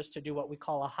option is to do what we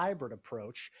call a hybrid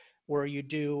approach, where you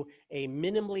do a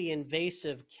minimally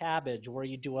invasive CABG, where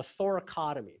you do a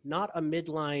thoracotomy, not a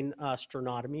midline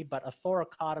sternotomy, but a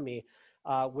thoracotomy,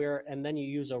 and then you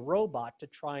use a robot to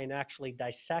try and actually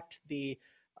dissect the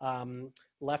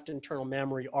left internal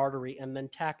mammary artery and then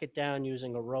tack it down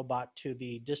using a robot to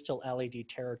the distal LAD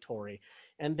territory.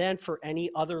 And then for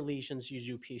any other lesions, you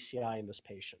do PCI in this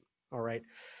patient. All right.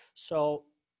 So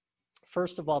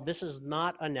first of all, this is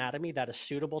not anatomy that is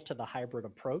suitable to the hybrid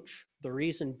approach. The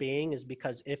reason being is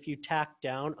because if you tack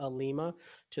down a Lima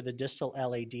to the distal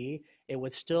LAD, it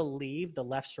would still leave the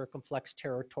left circumflex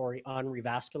territory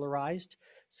unrevascularized,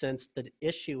 since the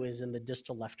issue is in the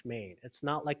distal left main. It's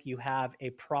not like you have a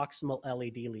proximal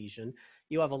LAD lesion.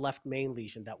 you have a left main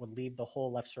lesion that would leave the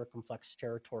whole left circumflex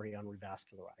territory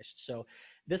unrevascularized. So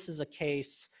this is a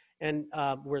case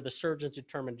where the surgeons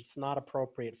determined it's not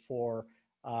appropriate for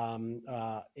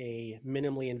a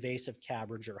minimally invasive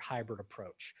CABG or hybrid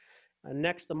approach.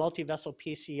 Next, the multivessel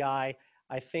PCI.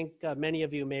 I think many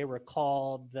of you may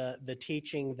recall the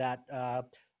teaching that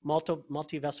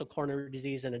multivessel coronary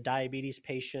disease in a diabetes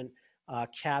patient,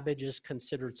 CABG is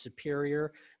considered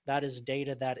superior. That is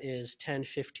data that is 10,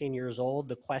 15 years old.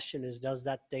 The question is, does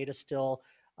that data still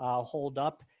hold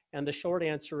up? And the short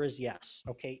answer is yes.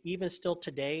 Okay, even still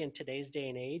today, in today's day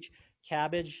and age,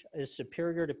 CABG is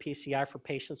superior to PCI for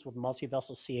patients with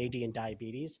multivessel CAD and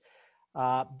diabetes.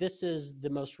 This is the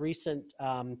most recent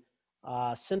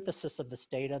synthesis of this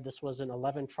data. This was an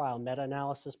 11-trial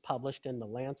meta-analysis published in The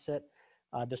Lancet.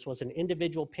 This was an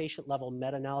individual patient-level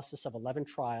meta-analysis of 11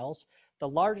 trials. The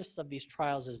largest of these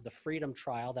trials is the Freedom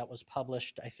trial that was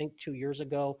published, I think, 2 years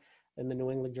ago in the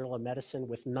New England Journal of Medicine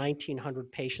with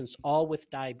 1,900 patients, all with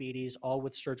diabetes, all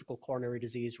with surgical coronary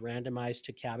disease, randomized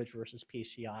to CABG versus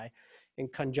PCI, in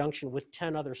conjunction with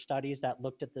 10 other studies that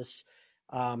looked at this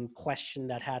question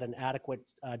that had an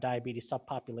adequate diabetes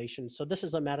subpopulation. So this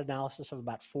is a meta-analysis of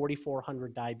about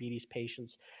 4,400 diabetes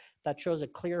patients that shows a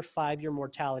clear 5-year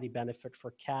mortality benefit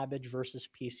for CABG versus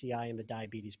PCI in the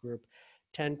diabetes group,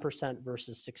 10%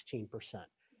 versus 16%.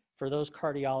 For those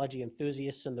cardiology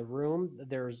enthusiasts in the room,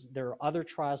 there are other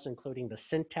trials, including the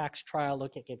Syntax trial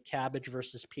looking at CABG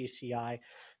versus PCI,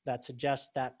 that suggests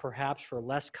that perhaps for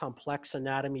less complex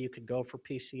anatomy, you could go for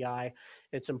PCI.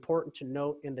 It's important to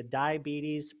note in the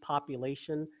diabetes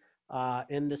population,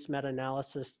 in this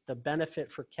meta-analysis, the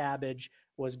benefit for CABG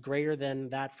was greater than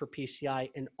that for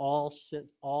PCI in all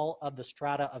of the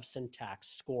strata of Syntax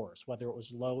scores, whether it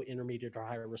was low, intermediate, or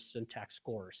higher risk Syntax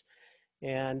scores.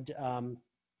 And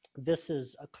this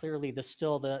is clearly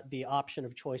still the option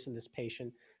of choice in this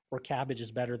patient where CABG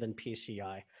is better than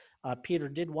PCI. Peter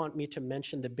did want me to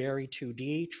mention the Berry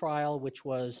 2D trial, which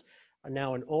was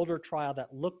now an older trial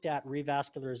that looked at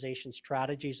revascularization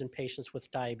strategies in patients with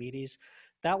diabetes.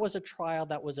 That was a trial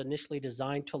that was initially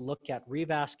designed to look at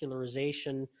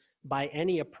revascularization by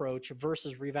any approach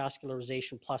versus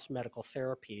revascularization plus medical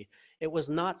therapy. It was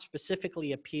not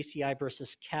specifically a PCI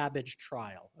versus CABG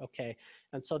trial, okay?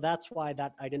 And so that's why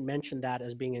I didn't mention that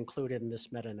as being included in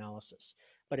this meta-analysis.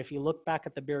 But if you look back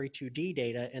at the Berry 2D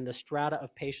data and the strata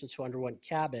of patients who underwent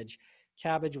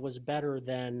CABG was better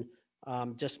than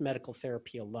just medical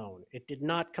therapy alone. It did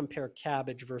not compare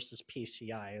CABG versus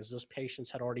PCI, as those patients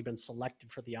had already been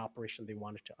selected for the operation they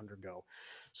wanted to undergo.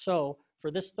 So for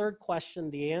this third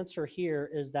question, the answer here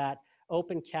is that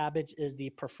open CABG is the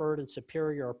preferred and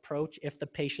superior approach if the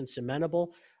patient's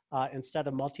amenable, instead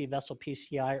of multivessel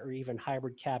PCI or even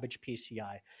hybrid CABG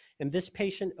PCI. In this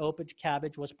patient, open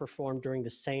CABG was performed during the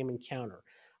same encounter.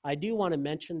 I do want to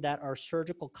mention that our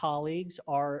surgical colleagues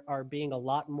are being a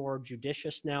lot more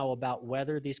judicious now about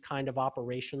whether these kind of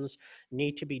operations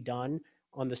need to be done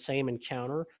on the same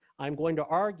encounter. I'm going to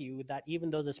argue that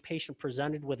even though this patient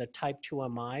presented with a type 2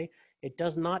 MI, it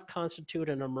does not constitute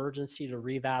an emergency to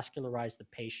revascularize the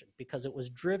patient because it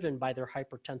was driven by their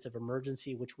hypertensive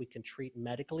emergency, which we can treat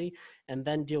medically and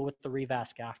then deal with the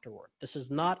revasc afterward. This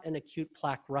is not an acute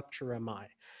plaque rupture MI.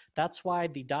 That's why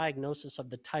the diagnosis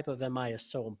of the type of MI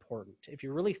is so important. If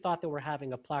you really thought they were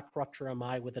having a plaque rupture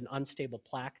MI with an unstable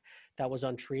plaque that was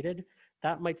untreated,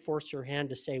 that might force your hand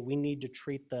to say we need to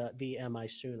treat the MI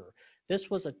sooner. This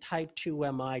was a type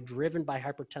 2 MI driven by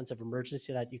hypertensive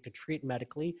emergency that you could treat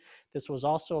medically. This was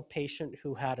also a patient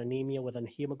who had anemia with a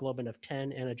hemoglobin of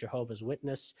 10 and a Jehovah's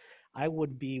Witness. I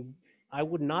would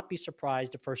not be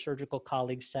surprised if our surgical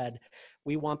colleagues said,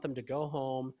 we want them to go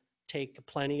home, take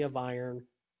plenty of iron,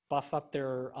 buff up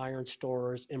their iron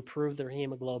stores, improve their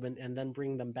hemoglobin, and then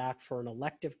bring them back for an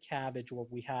elective CABG where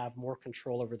we have more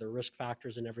control over their risk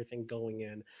factors and everything going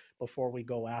in before we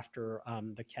go after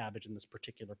the CABG in this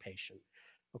particular patient.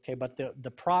 Okay, but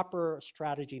the proper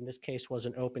strategy in this case was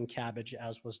an open CABG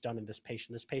as was done in this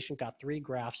patient. This patient got 3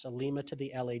 grafts, a lima to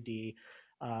the LAD,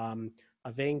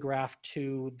 a vein graft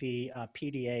to the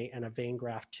PDA, and a vein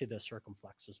graft to the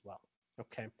circumflex as well.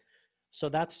 Okay, so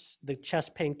that's the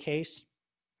chest pain case.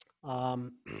 All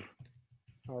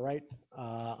right,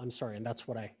 I'm sorry, and that's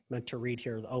what I meant to read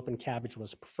here. The open CABG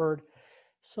was preferred.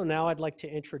 So now I'd like to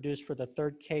introduce for the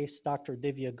third case, Dr.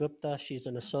 Divya Gupta. She's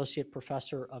an associate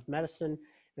professor of medicine,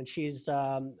 and she's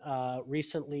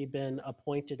recently been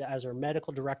appointed as our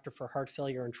medical director for heart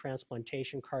failure and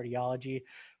transplantation cardiology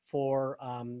for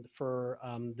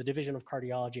the Division of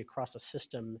Cardiology across the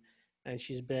system. And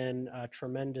she's been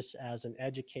tremendous as an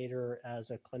educator, as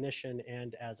a clinician,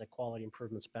 and as a quality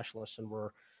improvement specialist. And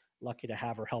we're lucky to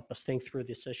have her help us think through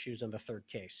these issues in the third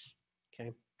case.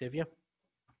 Okay, Divya?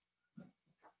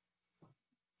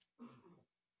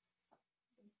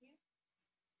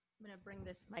 I'm going to bring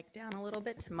this mic down a little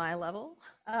bit to my level.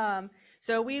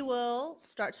 So we will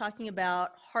start talking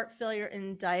about heart failure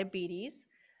and diabetes.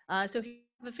 So if you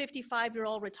have a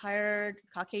 55-year-old retired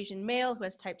Caucasian male who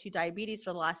has type 2 diabetes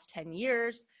for the last 10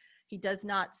 years, he does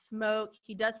not smoke,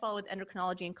 he does follow with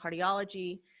endocrinology and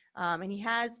cardiology, and he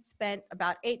has spent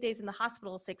about 8 days in the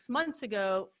hospital 6 months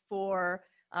ago for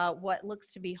what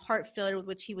looks to be heart failure, with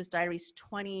which he was diabetes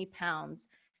 20 pounds.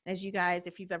 As you guys,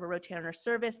 if you've ever rotated on our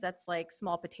service, that's like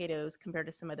small potatoes compared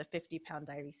to some of the 50-pound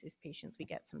diabetes patients we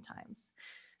get sometimes.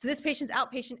 So this patient's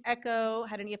outpatient echo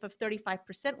had an EF of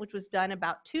 35%, which was done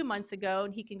about 2 months ago,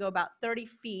 and he can go about 30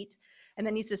 feet and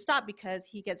then needs to stop because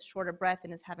he gets short of breath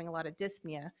and is having a lot of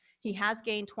dyspnea. He has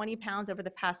gained 20 pounds over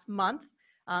the past month,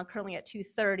 currently at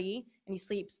 230, and he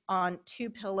sleeps on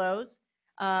 2 pillows.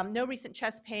 No recent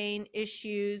chest pain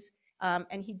issues.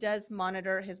 And he does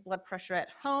monitor his blood pressure at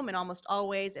home, and almost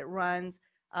always it runs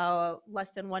less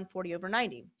than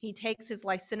 140/90. He takes his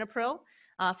lisinopril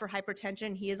for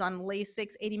hypertension. He is on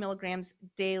Lasix 80 milligrams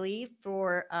daily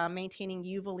for maintaining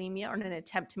euvolemia, or in an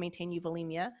attempt to maintain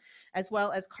euvolemia, as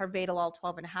well as carvedilol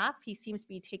 12.5. He seems to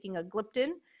be taking a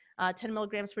gliptin 10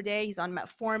 milligrams per day. He's on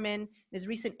metformin. His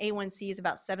recent A1C is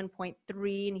about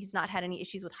 7.3, and he's not had any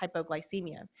issues with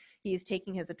hypoglycemia. He is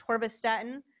taking his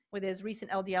atorvastatin with his recent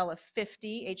LDL of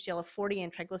 50, HDL of 40,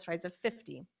 and triglycerides of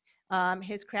 50.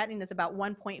 His creatinine is about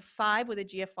 1.5 with a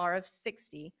GFR of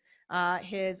 60.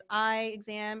 His eye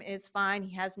exam is fine.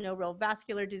 He has no real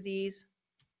vascular disease.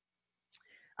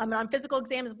 On physical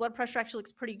exam, his blood pressure actually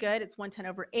looks pretty good. It's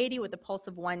 110/80 with a pulse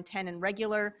of 110 and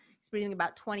regular. He's breathing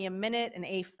about 20 a minute and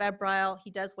afebrile. He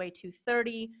does weigh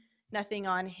 230. Nothing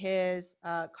on his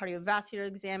cardiovascular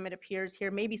exam, it appears here.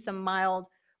 Maybe some mild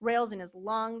rails in his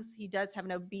lungs. He does have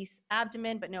an obese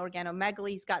abdomen, but no organomegaly.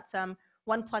 He's got some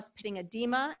 1+ pitting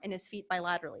edema in his feet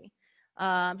bilaterally.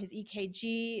 His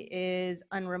EKG is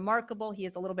unremarkable. He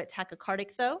is a little bit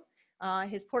tachycardic though.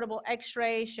 His portable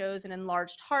x-ray shows an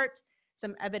enlarged heart,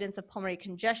 some evidence of pulmonary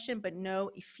congestion, but no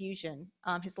effusion.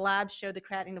 His labs show the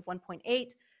creatinine of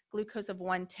 1.8, glucose of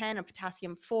 110, and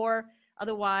potassium 4,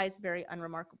 otherwise very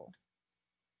unremarkable.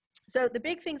 So the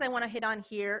big things I want to hit on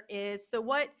here is, so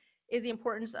what is the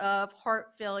importance of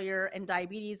heart failure and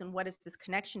diabetes, and what is this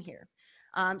connection here?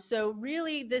 So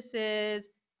really this is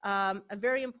a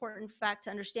very important fact to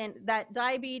understand, that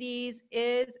diabetes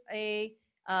is an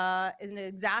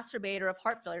exacerbator of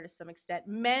heart failure to some extent.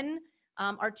 Men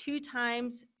are 2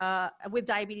 times, with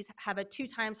diabetes, have a 2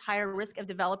 times higher risk of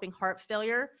developing heart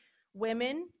failure.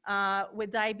 Women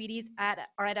with diabetes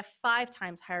are at a 5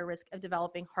 times higher risk of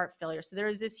developing heart failure. So there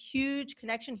is this huge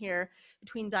connection here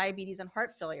between diabetes and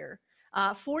heart failure.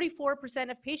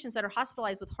 44% of patients that are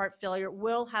hospitalized with heart failure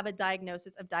will have a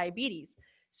diagnosis of diabetes.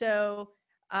 So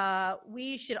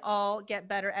we should all get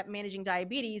better at managing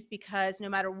diabetes, because no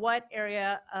matter what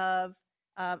area of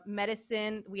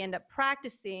medicine we end up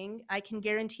practicing, I can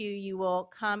guarantee you will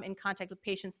come in contact with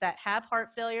patients that have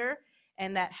heart failure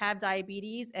and that have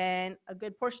diabetes, and a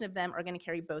good portion of them are going to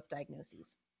carry both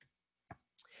diagnoses.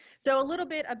 So a little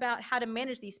bit about how to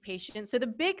manage these patients. So the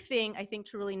big thing I think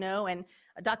to really know, and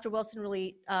Dr. Wilson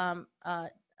really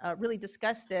really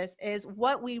discussed this, is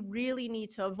what we really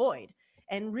need to avoid.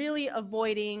 And really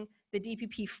avoiding the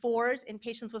DPP-4s in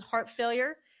patients with heart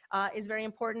failure is very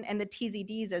important, and the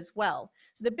TZDs as well.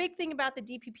 So the big thing about the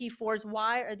DPP-4s,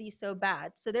 why are these so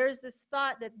bad? So there's this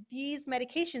thought that these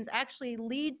medications actually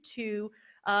lead to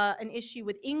an issue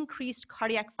with increased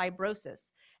cardiac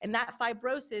fibrosis. And that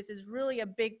fibrosis is really a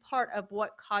big part of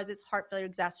what causes heart failure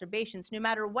exacerbations, no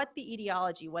matter what the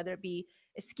etiology, whether it be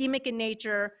ischemic in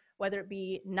nature, whether it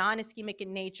be non-ischemic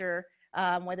in nature,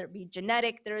 whether it be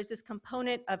genetic. There is this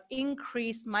component of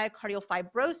increased myocardial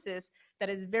fibrosis that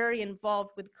is very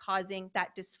involved with causing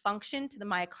that dysfunction to the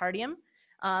myocardium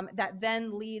that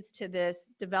then leads to this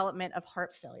development of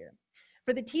heart failure.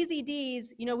 For the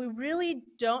TZDs, you know, we really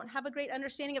don't have a great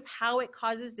understanding of how it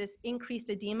causes this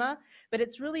increased edema, but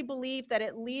it's really believed that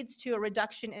it leads to a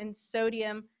reduction in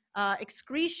sodium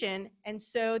excretion. And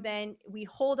so then we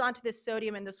hold on to this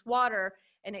sodium in this water,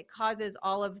 and it causes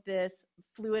all of this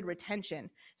fluid retention.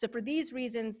 So for these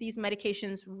reasons, these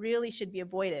medications really should be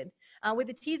avoided. With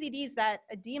the TZDs, that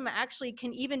edema actually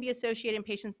can even be associated in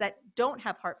patients that don't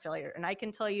have heart failure. And I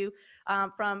can tell you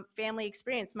from family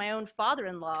experience, my own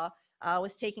father-in-law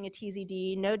was taking a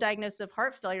TZD, no diagnosis of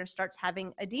heart failure, starts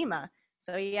having edema.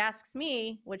 So he asks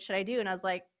me, what should I do? And I was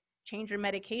like, change your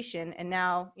medication. And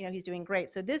now, you know, he's doing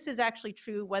great. So this is actually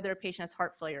true whether a patient has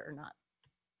heart failure or not.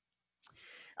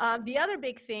 The other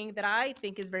big thing that I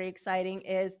think is very exciting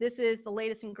is this is the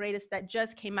latest and greatest that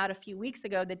just came out a few weeks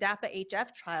ago, the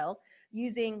DAPA-HF trial,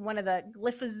 using one of the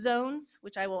glyphozones,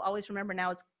 which I will always remember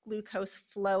now is glucose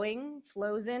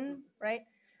flozin, right?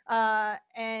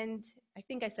 And I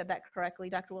think I said that correctly.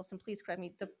 Dr. Wilson, please correct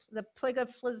me. The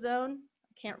pligliflozone,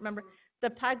 I can't remember.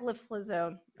 The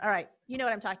pagliflozone. All right, you know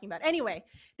what I'm talking about. Anyway,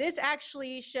 this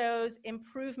actually shows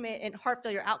improvement in heart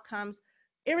failure outcomes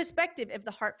irrespective if the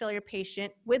heart failure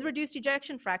patient with reduced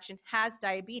ejection fraction has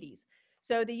diabetes.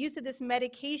 So the use of this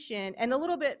medication and a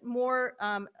little bit more,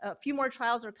 a few more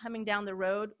trials are coming down the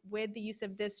road with the use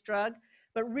of this drug,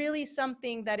 but really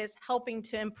something that is helping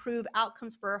to improve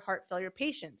outcomes for heart failure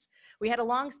patients. We had a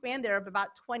long span there of about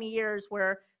 20 years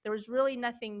where there was really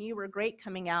nothing new or great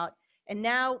coming out. And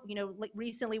now, you know, like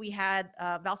recently we had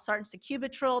valsartan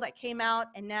sacubitril that came out,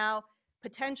 and now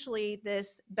potentially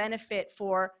this benefit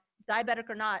for diabetic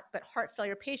or not, but heart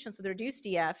failure patients with reduced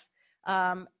EF,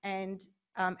 and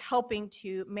helping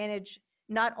to manage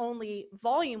not only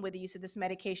volume with the use of this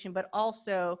medication, but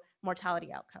also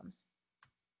mortality outcomes.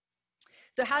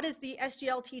 So how does the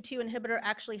SGLT2 inhibitor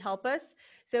actually help us?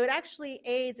 So it actually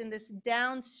aids in this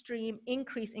downstream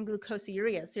increase in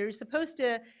glucosyluric. So you're supposed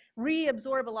to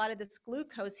reabsorb a lot of this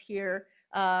glucose here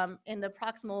in the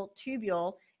proximal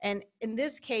tubule. And in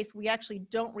this case, we actually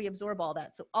don't reabsorb all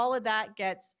that. So all of that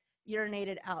gets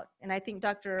urinated out. And I think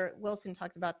Dr. Wilson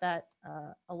talked about that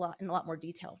in a lot more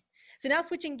detail. So now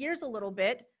switching gears a little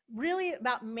bit, really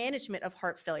about management of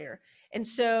heart failure. And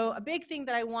so a big thing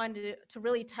that I wanted to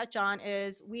really touch on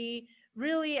is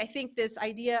I think this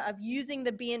idea of using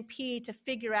the BNP to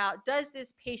figure out, does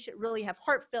this patient really have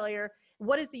heart failure?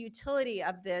 What is the utility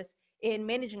of this in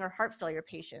managing our heart failure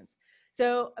patients?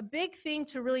 So a big thing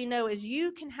to really know is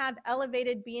you can have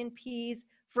elevated BNPs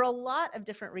for a lot of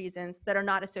different reasons that are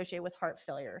not associated with heart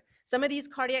failure. Some of these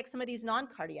cardiac, some of these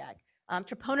non-cardiac.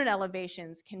 Troponin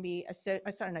elevations can be,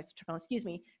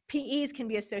 PEs can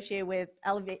be associated with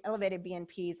elevated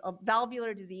BNPs.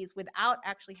 Valvular disease without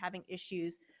actually having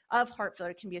issues of heart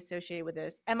failure can be associated with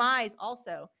this. MIs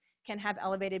also can have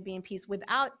elevated BNPs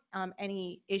without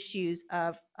any issues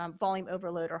of volume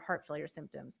overload or heart failure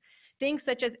symptoms. Things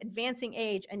such as advancing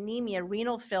age, anemia,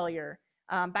 renal failure,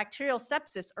 bacterial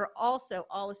sepsis are also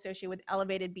all associated with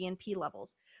elevated BNP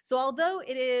levels. So although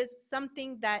it is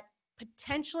something that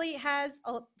potentially has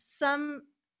some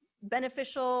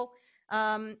beneficial,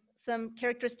 some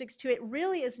characteristics to it,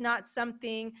 really is not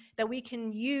something that we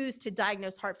can use to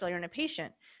diagnose heart failure in a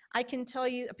patient. I can tell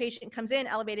you a patient comes in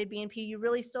elevated BNP, you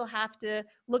really still have to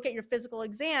look at your physical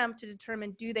exam to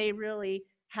determine, do they really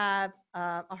have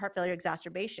a heart failure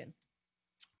exacerbation?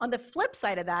 On the flip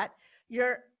side of that,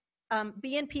 your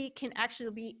BNP can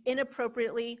actually be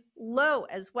inappropriately low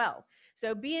as well.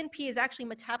 So BNP is actually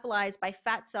metabolized by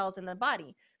fat cells in the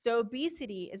body. So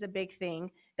obesity is a big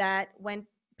thing, that when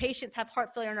patients have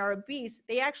heart failure and are obese,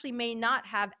 they actually may not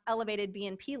have elevated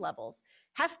BNP levels.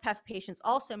 HFpEF patients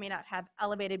also may not have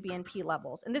elevated BNP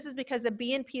levels. And this is because the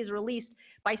BNP is released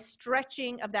by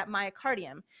stretching of that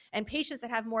myocardium. And patients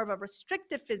that have more of a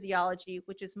restrictive physiology,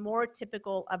 which is more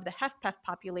typical of the HFpEF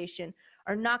population,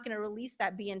 are not going to release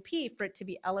that BNP for it to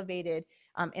be elevated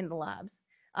in the labs.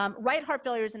 Right heart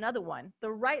failure is another one.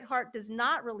 The right heart does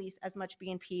not release as much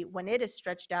BNP when it is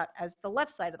stretched out as the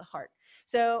left side of the heart.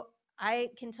 So I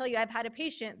can tell you, I've had a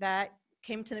patient that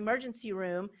came to the emergency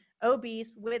room,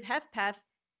 obese with HFpEF,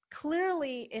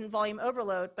 clearly in volume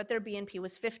overload, but their BNP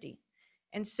was 50.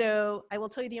 And so I will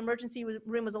tell you, the emergency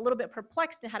room was a little bit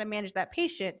perplexed in how to manage that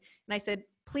patient. And I said,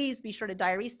 please be sure to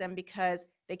diurese them because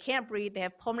they can't breathe. They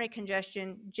have pulmonary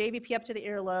congestion, JVP up to the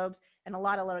earlobes, and a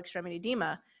lot of lower extremity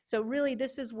edema. So really,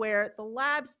 this is where the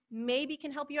labs maybe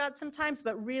can help you out sometimes,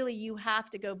 but really you have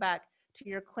to go back to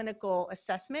your clinical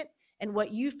assessment and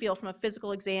what you feel from a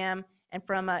physical exam and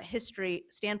from a history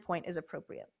standpoint is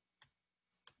appropriate.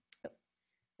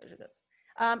 There it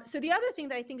goes. So the other thing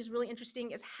that I think is really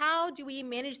interesting is, how do we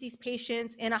manage these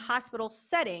patients in a hospital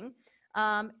setting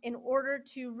in order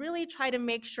to really try to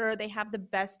make sure they have the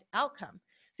best outcome?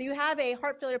 So you have a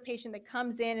heart failure patient that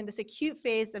comes in this acute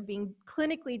phase of being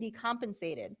clinically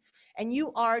decompensated, and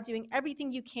you are doing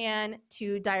everything you can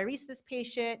to diurese this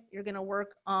patient. You're going to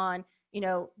work on,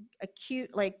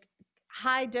 acute, like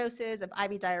high doses of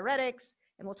IV diuretics,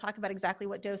 and we'll talk about exactly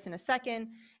what dose in a second.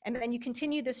 And then you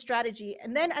continue this strategy.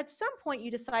 And then at some point you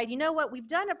decide, you know what, we've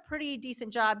done a pretty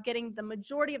decent job getting the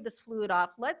majority of this fluid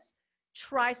off. Let's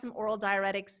try some oral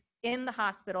diuretics in the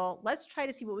hospital. Let's try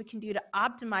to see what we can do to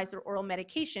optimize their oral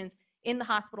medications in the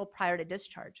hospital prior to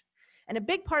discharge. And a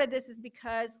big part of this is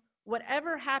because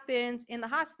whatever happens in the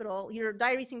hospital, you're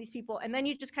diuresing these people, and then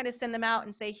you just kind of send them out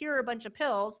and say, here are a bunch of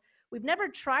pills. we've never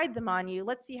tried them on you.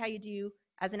 Let's see how you do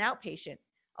as an outpatient.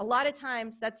 A lot of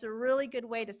times that's a really good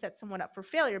way to set someone up for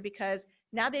failure, because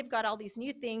now they've got all these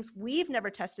new things. We've never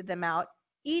tested them out.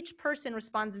 Each person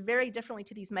responds very differently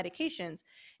to these medications.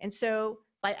 And so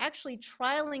by actually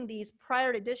trialing these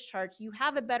prior to discharge, you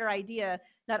have a better idea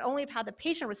not only of how the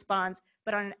patient responds,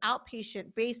 but on an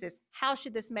outpatient basis, how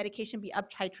should this medication be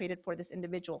up titrated for this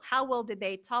individual? How well did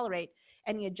they tolerate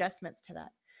any adjustments to that?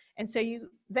 And so you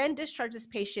then discharge this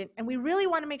patient, and we really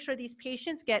want to make sure these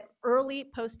patients get early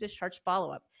post-discharge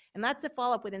follow-up. And that's a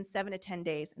follow-up within 7 to 10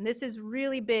 days. And this is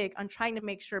really big on trying to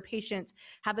make sure patients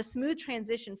have a smooth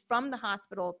transition from the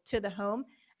hospital to the home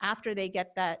after they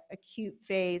get that acute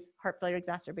phase heart failure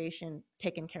exacerbation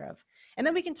taken care of. And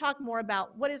then we can talk more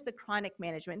about what is the chronic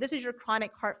management. This is your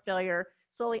chronic heart failure,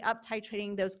 slowly up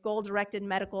titrating those goal-directed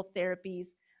medical therapies,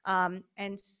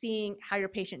 and seeing how your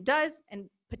patient does, and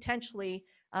potentially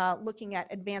looking at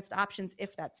advanced options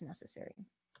if that's necessary.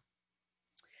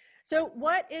 So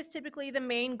what is typically the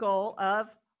main goal of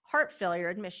heart failure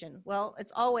admission? Well,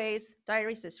 it's always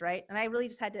diuresis, right? And I really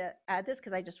just had to add this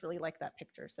because I just really like that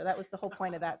picture. So that was the whole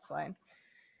point of that slide.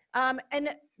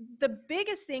 And the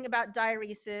biggest thing about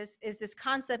diuresis is this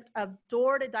concept of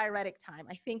door to diuretic time.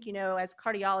 I think, you know, as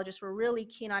cardiologists, we're really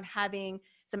keen on having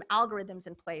some algorithms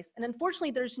in place. And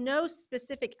unfortunately, there's no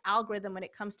specific algorithm when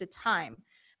it comes to time.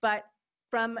 But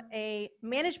from a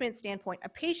management standpoint, a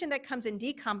patient that comes in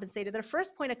decompensated, their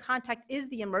first point of contact is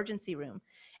the emergency room.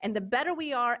 And the better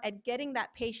we are at getting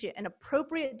that patient an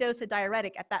appropriate dose of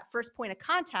diuretic at that first point of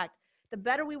contact, the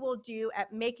better we will do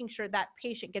at making sure that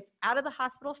patient gets out of the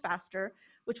hospital faster,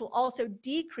 which will also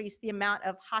decrease the amount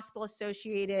of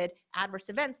hospital-associated adverse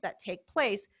events that take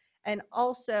place, and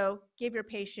also give your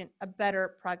patient a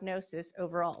better prognosis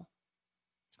overall.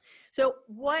 So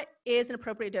what is an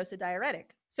appropriate dose of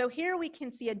diuretic? So here we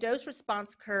can see a dose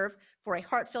response curve for a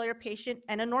heart failure patient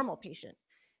and a normal patient.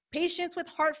 Patients with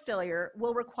heart failure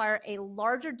will require a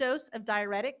larger dose of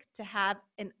diuretic to have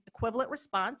an equivalent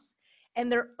response, and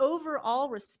their overall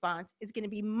response is going to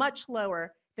be much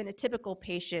lower than a typical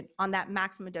patient on that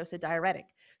maximum dose of diuretic.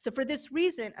 So for this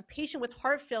reason, a patient with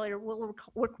heart failure will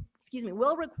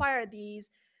require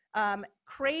these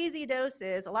crazy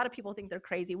doses. A lot of people think they're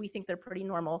crazy. We think they're pretty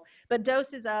normal, but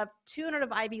doses of 200 of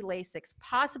IV Lasix,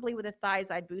 possibly with a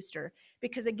thiazide booster,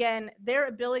 because again, their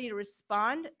ability to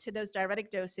respond to those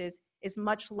diuretic doses is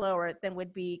much lower than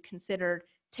would be considered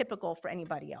typical for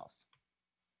anybody else.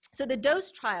 So the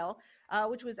dose trial,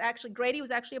 which was actually, Grady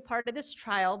was actually a part of this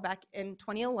trial back in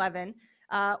 2011,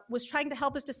 was trying to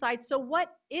help us decide, so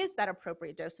what is that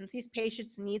appropriate dose since these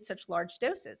patients need such large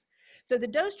doses? So the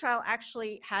dose trial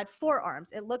actually had 4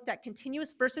 arms. It looked at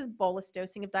continuous versus bolus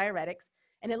dosing of diuretics,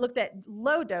 and it looked at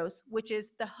low dose, which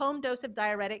is the home dose of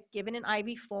diuretic given in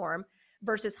IV form,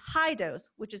 versus high dose,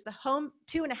 which is the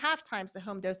 2.5 times the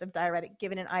home dose of diuretic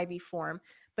given in IV form,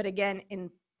 but again in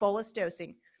bolus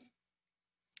dosing.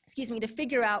 To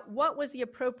figure out what was the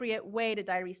appropriate way to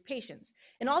diurese patients.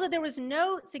 And although there was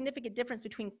no significant difference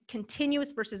between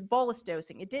continuous versus bolus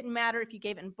dosing, it didn't matter if you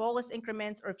gave it in bolus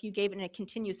increments or if you gave it in a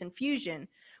continuous infusion.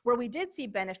 Where we did see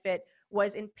benefit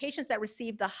was in patients that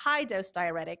received the high dose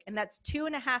diuretic, and that's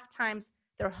 2.5 times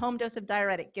their home dose of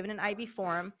diuretic given in IV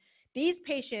form. These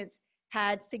patients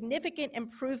had significant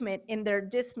improvement in their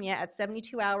dyspnea at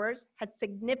 72 hours, had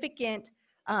significant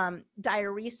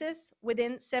diuresis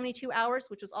within 72 hours,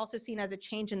 which was also seen as a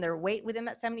change in their weight within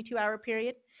that 72-hour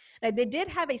period. Now, they did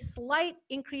have a slight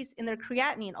increase in their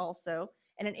creatinine also,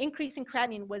 and an increase in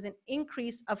creatinine was an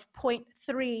increase of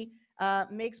 0.3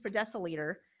 mg per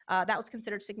deciliter. That was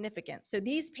considered significant. So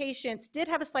these patients did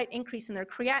have a slight increase in their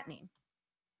creatinine.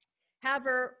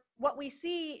 However, what we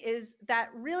see is that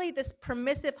really this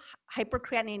permissive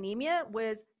hypercreatininemia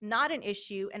was not an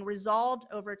issue and resolved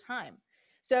over time.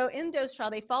 So in dose trial,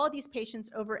 they followed these patients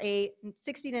over a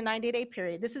 60 to 90-day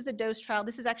period. This is the dose trial.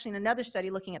 This is actually in another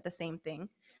study looking at the same thing.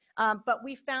 But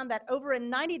we found that over a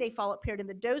 90-day follow-up period in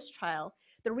the dose trial,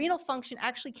 the renal function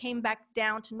actually came back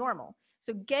down to normal.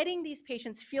 So getting these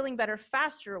patients feeling better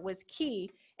faster was key.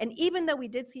 And even though we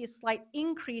did see a slight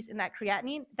increase in that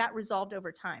creatinine, that resolved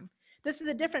over time. This is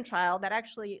a different trial that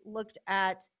actually looked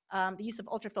at the use of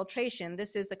ultrafiltration.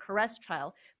 This is the CAREST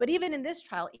trial. But even in this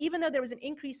trial, even though there was an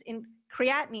increase in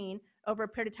creatinine over a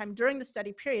period of time during the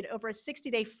study period, over a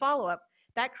 60-day follow-up,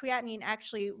 that creatinine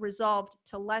actually resolved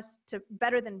to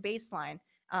better than baseline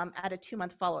at a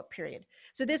 2-month follow-up period.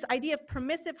 So this idea of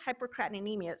permissive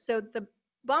hypercreatinemia, so the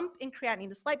bump in creatinine,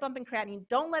 the slight bump in creatinine,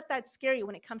 don't let that scare you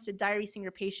when it comes to diuresing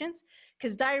your patients,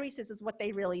 because diuresis is what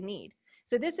they really need.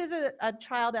 So this is a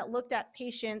trial that looked at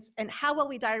patients and how well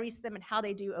we diurese them and how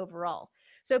they do overall.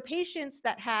 So patients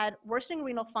that had worsening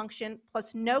renal function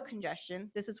plus no congestion,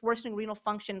 this is worsening renal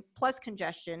function plus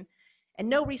congestion, and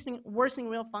no worsening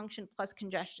renal function plus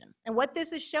congestion. And what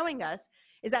this is showing us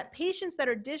is that patients that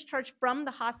are discharged from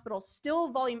the hospital still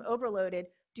volume overloaded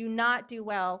do not do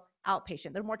well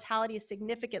outpatient. Their mortality is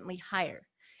significantly higher.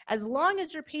 As long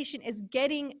as your patient is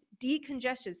getting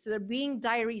decongested, so they're being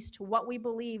diuresed to what we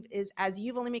believe is as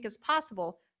euvolemic as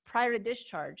possible prior to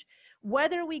discharge,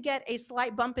 whether we get a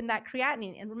slight bump in that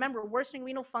creatinine, and remember, worsening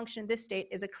renal function in this state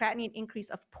is a creatinine increase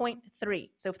of 0.3.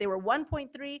 So if they were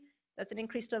 1.3, that's an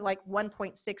increase to like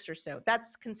 1.6 or so.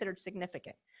 That's considered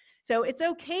significant. So it's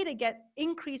okay to get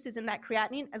increases in that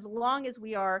creatinine as long as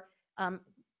we are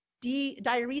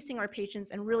diuresing our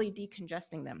patients and really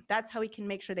decongesting them. That's how we can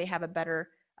make sure they have a better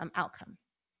outcome.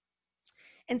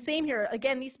 And same here,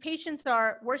 again, these patients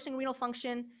are worsening renal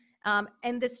function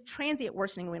and this transient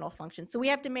worsening renal function. So we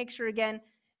have to make sure, again,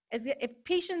 if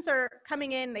patients are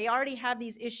coming in, they already have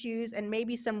these issues and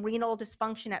maybe some renal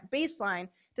dysfunction at baseline,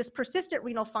 this persistent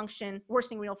renal function,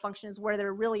 worsening renal function is where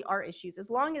there really are issues. As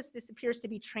long as this appears to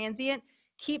be transient,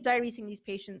 keep diuresing these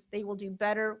patients. They will do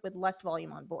better with less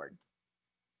volume on board.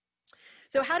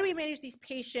 So how do we manage these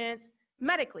patients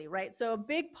medically, right? So a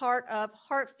big part of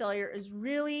heart failure is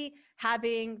really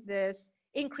having this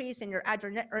increase in your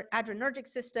adrenergic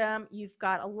system. You've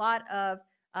got a lot of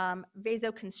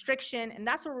vasoconstriction, and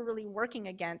that's what we're really working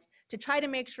against to try to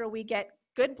make sure we get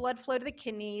good blood flow to the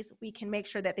kidneys. We can make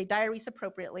sure that they diurese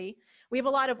appropriately. We have a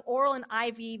lot of oral and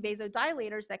IV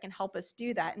vasodilators that can help us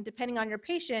do that. And depending on your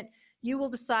patient, you will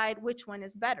decide which one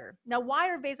is better. Now, why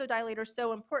are vasodilators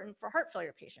so important for heart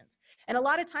failure patients? And a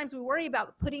lot of times we worry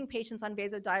about putting patients on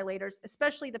vasodilators,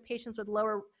 especially the patients with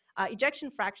lower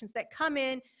ejection fractions that come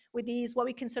in with these, what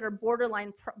we consider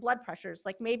borderline blood pressures,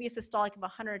 like maybe a systolic of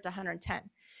 100 to 110.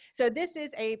 So this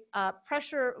is a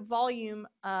pressure volume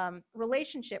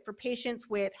relationship for patients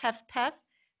with HFpEF.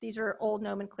 These are old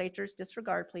nomenclatures,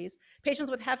 disregard please. Patients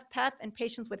with HFpEF and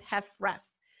patients with HFrEF.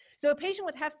 So a patient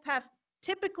with HFpEF,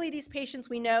 typically these patients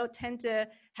we know tend to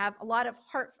have a lot of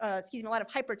a lot of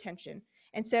hypertension.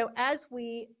 And so as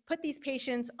we put these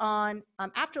patients on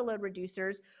afterload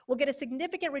reducers, we'll get a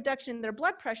significant reduction in their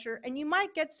blood pressure, and you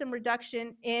might get some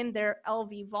reduction in their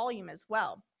LV volume as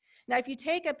well. Now, if you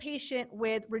take a patient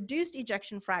with reduced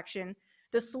ejection fraction,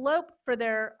 the slope for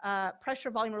their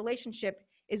pressure volume relationship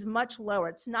is much lower.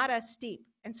 It's not as steep.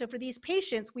 And so for these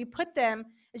patients, we put them,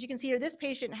 as you can see here, this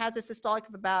patient has a systolic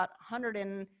of about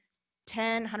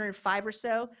 110, 105 or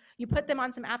so. You put them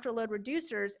on some afterload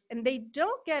reducers and they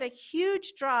don't get a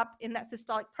huge drop in that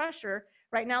systolic pressure.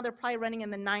 Right now, they're probably running in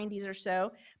the 90s or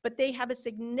so, but they have a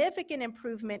significant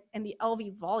improvement in the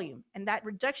LV volume. And that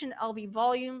reduction in LV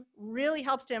volume really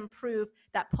helps to improve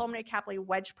that pulmonary capillary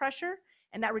wedge pressure.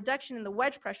 And that reduction in the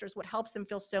wedge pressure is what helps them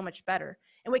feel so much better.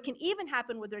 And what can even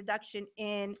happen with the reduction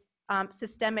in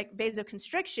systemic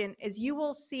vasoconstriction is you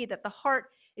will see that the heart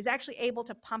is actually able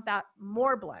to pump out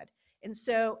more blood. And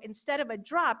so instead of a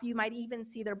drop, you might even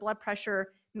see their blood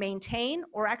pressure maintain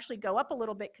or actually go up a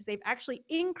little bit because they've actually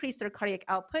increased their cardiac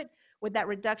output with that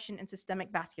reduction in systemic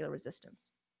vascular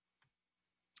resistance.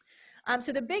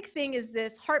 So the big thing is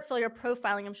this heart failure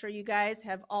profiling. I'm sure you guys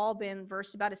have all been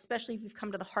versed about, especially if you've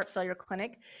come to the heart failure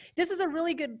clinic. This is a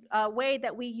really good way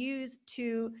that we use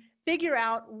to figure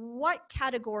out what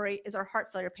category is our heart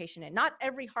failure patient in. Not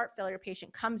every heart failure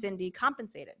patient comes in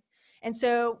decompensated. And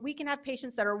so we can have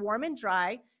patients that are warm and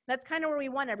dry. That's kind of where we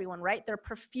want everyone, right? They're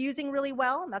perfusing really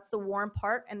well, and that's the warm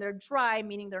part, and they're dry,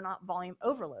 meaning they're not volume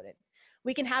overloaded.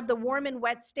 We can have the warm and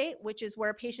wet state, which is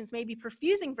where patients may be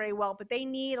perfusing very well, but they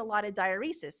need a lot of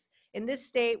diuresis. In this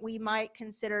state, we might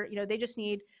consider, they just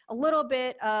need a little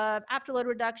bit of afterload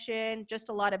reduction, just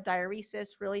a lot of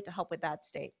diuresis really to help with that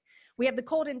state. We have the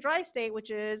cold and dry state,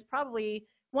 which is probably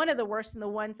one of the worst and the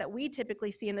ones that we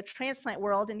typically see in the transplant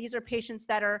world. And these are patients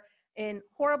that are in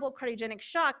horrible cardiogenic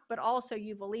shock, but also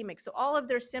euvolemic. So all of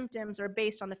their symptoms are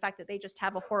based on the fact that they just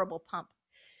have a horrible pump.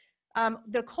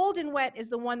 The cold and wet is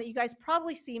the one that you guys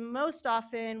probably see most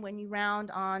often when you round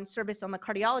on service, on the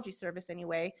cardiology service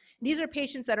anyway. These are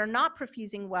patients that are not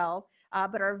perfusing well,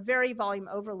 but are very volume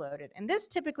overloaded. And this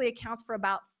typically accounts for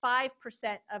about 5%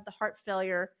 of the heart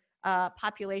failure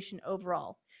population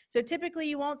overall. So typically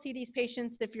you won't see these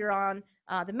patients if you're on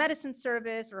the medicine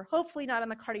service or hopefully not on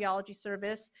the cardiology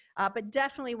service, but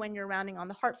definitely when you're rounding on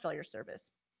the heart failure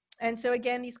service. And so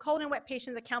again, these cold and wet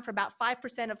patients account for about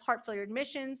 5% of heart failure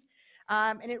admissions.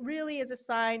 And it really is a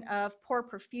sign of poor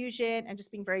perfusion and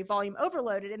just being very volume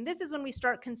overloaded. And this is when we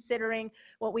start considering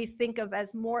what we think of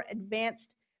as more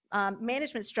advanced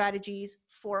management strategies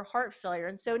for heart failure.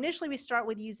 And so initially we start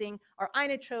with using our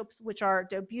inotropes, which are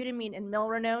dobutamine and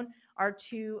milrinone, are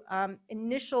two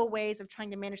initial ways of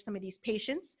trying to manage some of these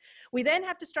patients. We then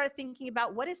have to start thinking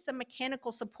about what is some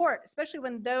mechanical support, especially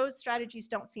when those strategies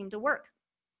don't seem to work.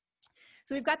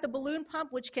 So we've got the balloon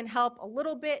pump, which can help a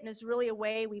little bit and is really a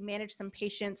way we manage some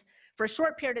patients for a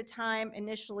short period of time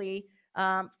initially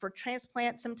for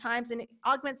transplant sometimes, and it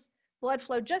augments blood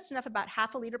flow just enough, about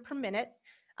 ½ liter per minute.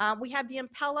 We have the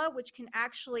Impella, which can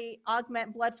actually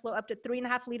augment blood flow up to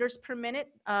 3.5 liters per minute,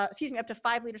 up to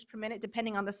 5 liters per minute,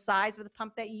 depending on the size of the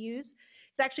pump that you use.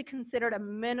 It's actually considered a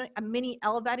mini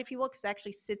LVAD, if you will, because it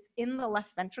actually sits in the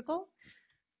left ventricle.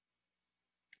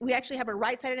 We actually have a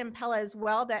right-sided Impella as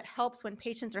well that helps when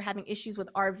patients are having issues with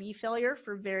RV failure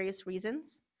for various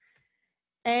reasons.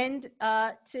 And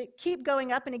to keep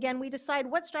going up, and again, we decide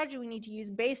what strategy we need to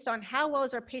use based on how well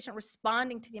is our patient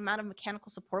responding to the amount of mechanical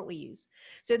support we use.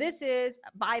 So this is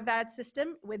a BiVAD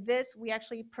system. With this, we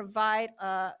actually provide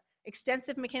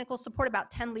extensive mechanical support,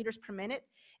 about 10 liters per minute,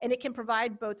 and it can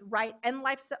provide both right and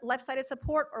left-sided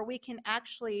support, or we can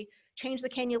actually change the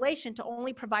cannulation to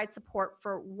only provide support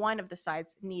for one of the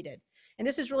sides needed. And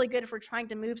this is really good if we're trying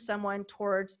to move someone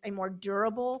towards a more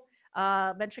durable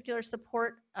ventricular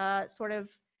support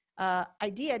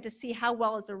idea to see how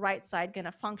well is the right side going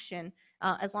to function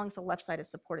as long as the left side is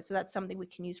supported. So that's something we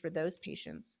can use for those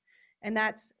patients. And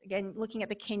that's, again, looking at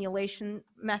the cannulation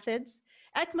methods.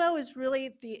 ECMO is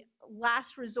really the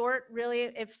last resort, really,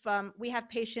 if we have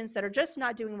patients that are just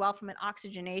not doing well from an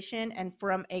oxygenation and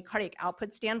from a cardiac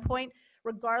output standpoint.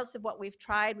 Regardless of what we've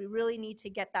tried, we really need to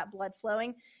get that blood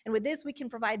flowing. And with this, we can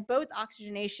provide both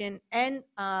oxygenation and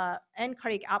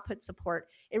cardiac output support.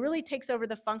 It really takes over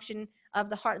the function of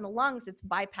the heart and the lungs. It's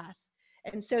bypass.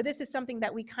 And so this is something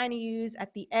that we kind of use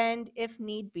at the end, if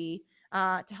need be,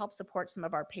 to help support some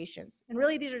of our patients. And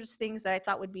really, these are just things that I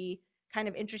thought would be kind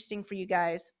of interesting for you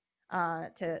guys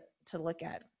to look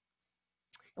at.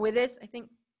 And with this, I think,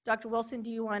 Dr. Wilson, do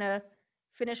you want to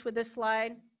finish with this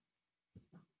slide?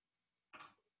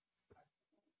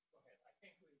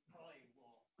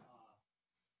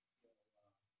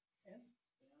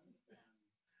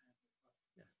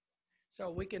 So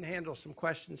we can handle some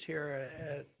questions here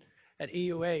at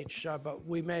EUH, but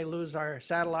we may lose our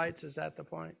satellites. Is that the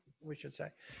point, we should say?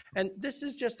 And this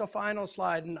is just a final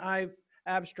slide, and I've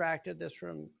abstracted this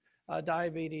from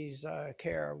Diabetes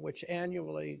Care, which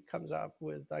annually comes up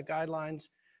with guidelines,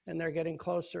 and they're getting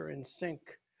closer in sync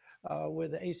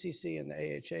with the ACC and the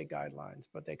AHA guidelines,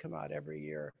 but they come out every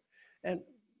year. And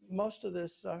most of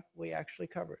this we actually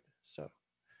covered. So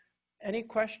any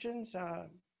questions?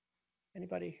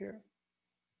 Anybody here?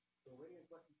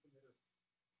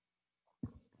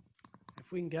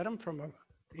 If we can get them from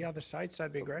the other sites,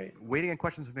 that'd be great. Waiting on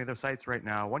questions from the other sites right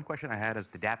now. One question I had is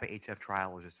the DAPA-HF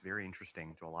trial was just very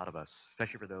interesting to a lot of us,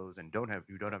 especially for those who don't have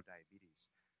diabetes.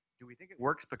 Do we think it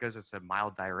works because it's a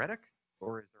mild diuretic,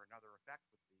 or is there another effect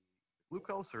with the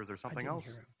glucose, or is there something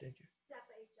else? Hear him, did you?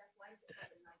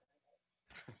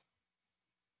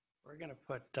 We're going to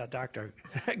put Dr.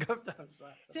 Gupta on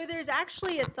slide. So there's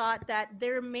actually a thought that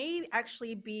there may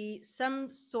actually be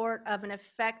some sort of an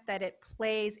effect that it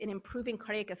plays in improving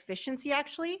cardiac efficiency,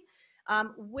 actually,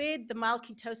 with the mild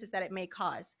ketosis that it may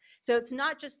cause. So it's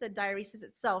not just the diuresis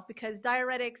itself, because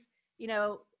diuretics,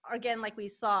 again, like we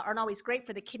saw, aren't always great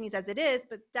for the kidneys as it is,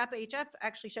 but DAPA-HF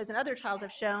actually shows, and other trials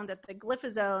have shown, that the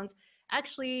glyphosomes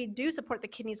actually do support the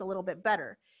kidneys a little bit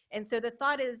better. And so the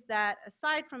thought is that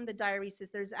aside from the diuresis,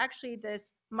 there's actually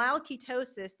this mild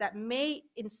ketosis that may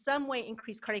in some way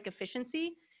increase cardiac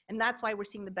efficiency, and that's why we're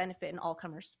seeing the benefit in all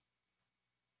comers.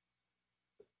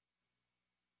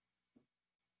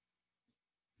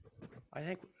 I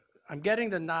think I'm getting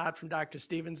the nod from Dr.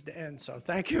 Stevens to end, so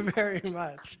thank you very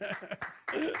much.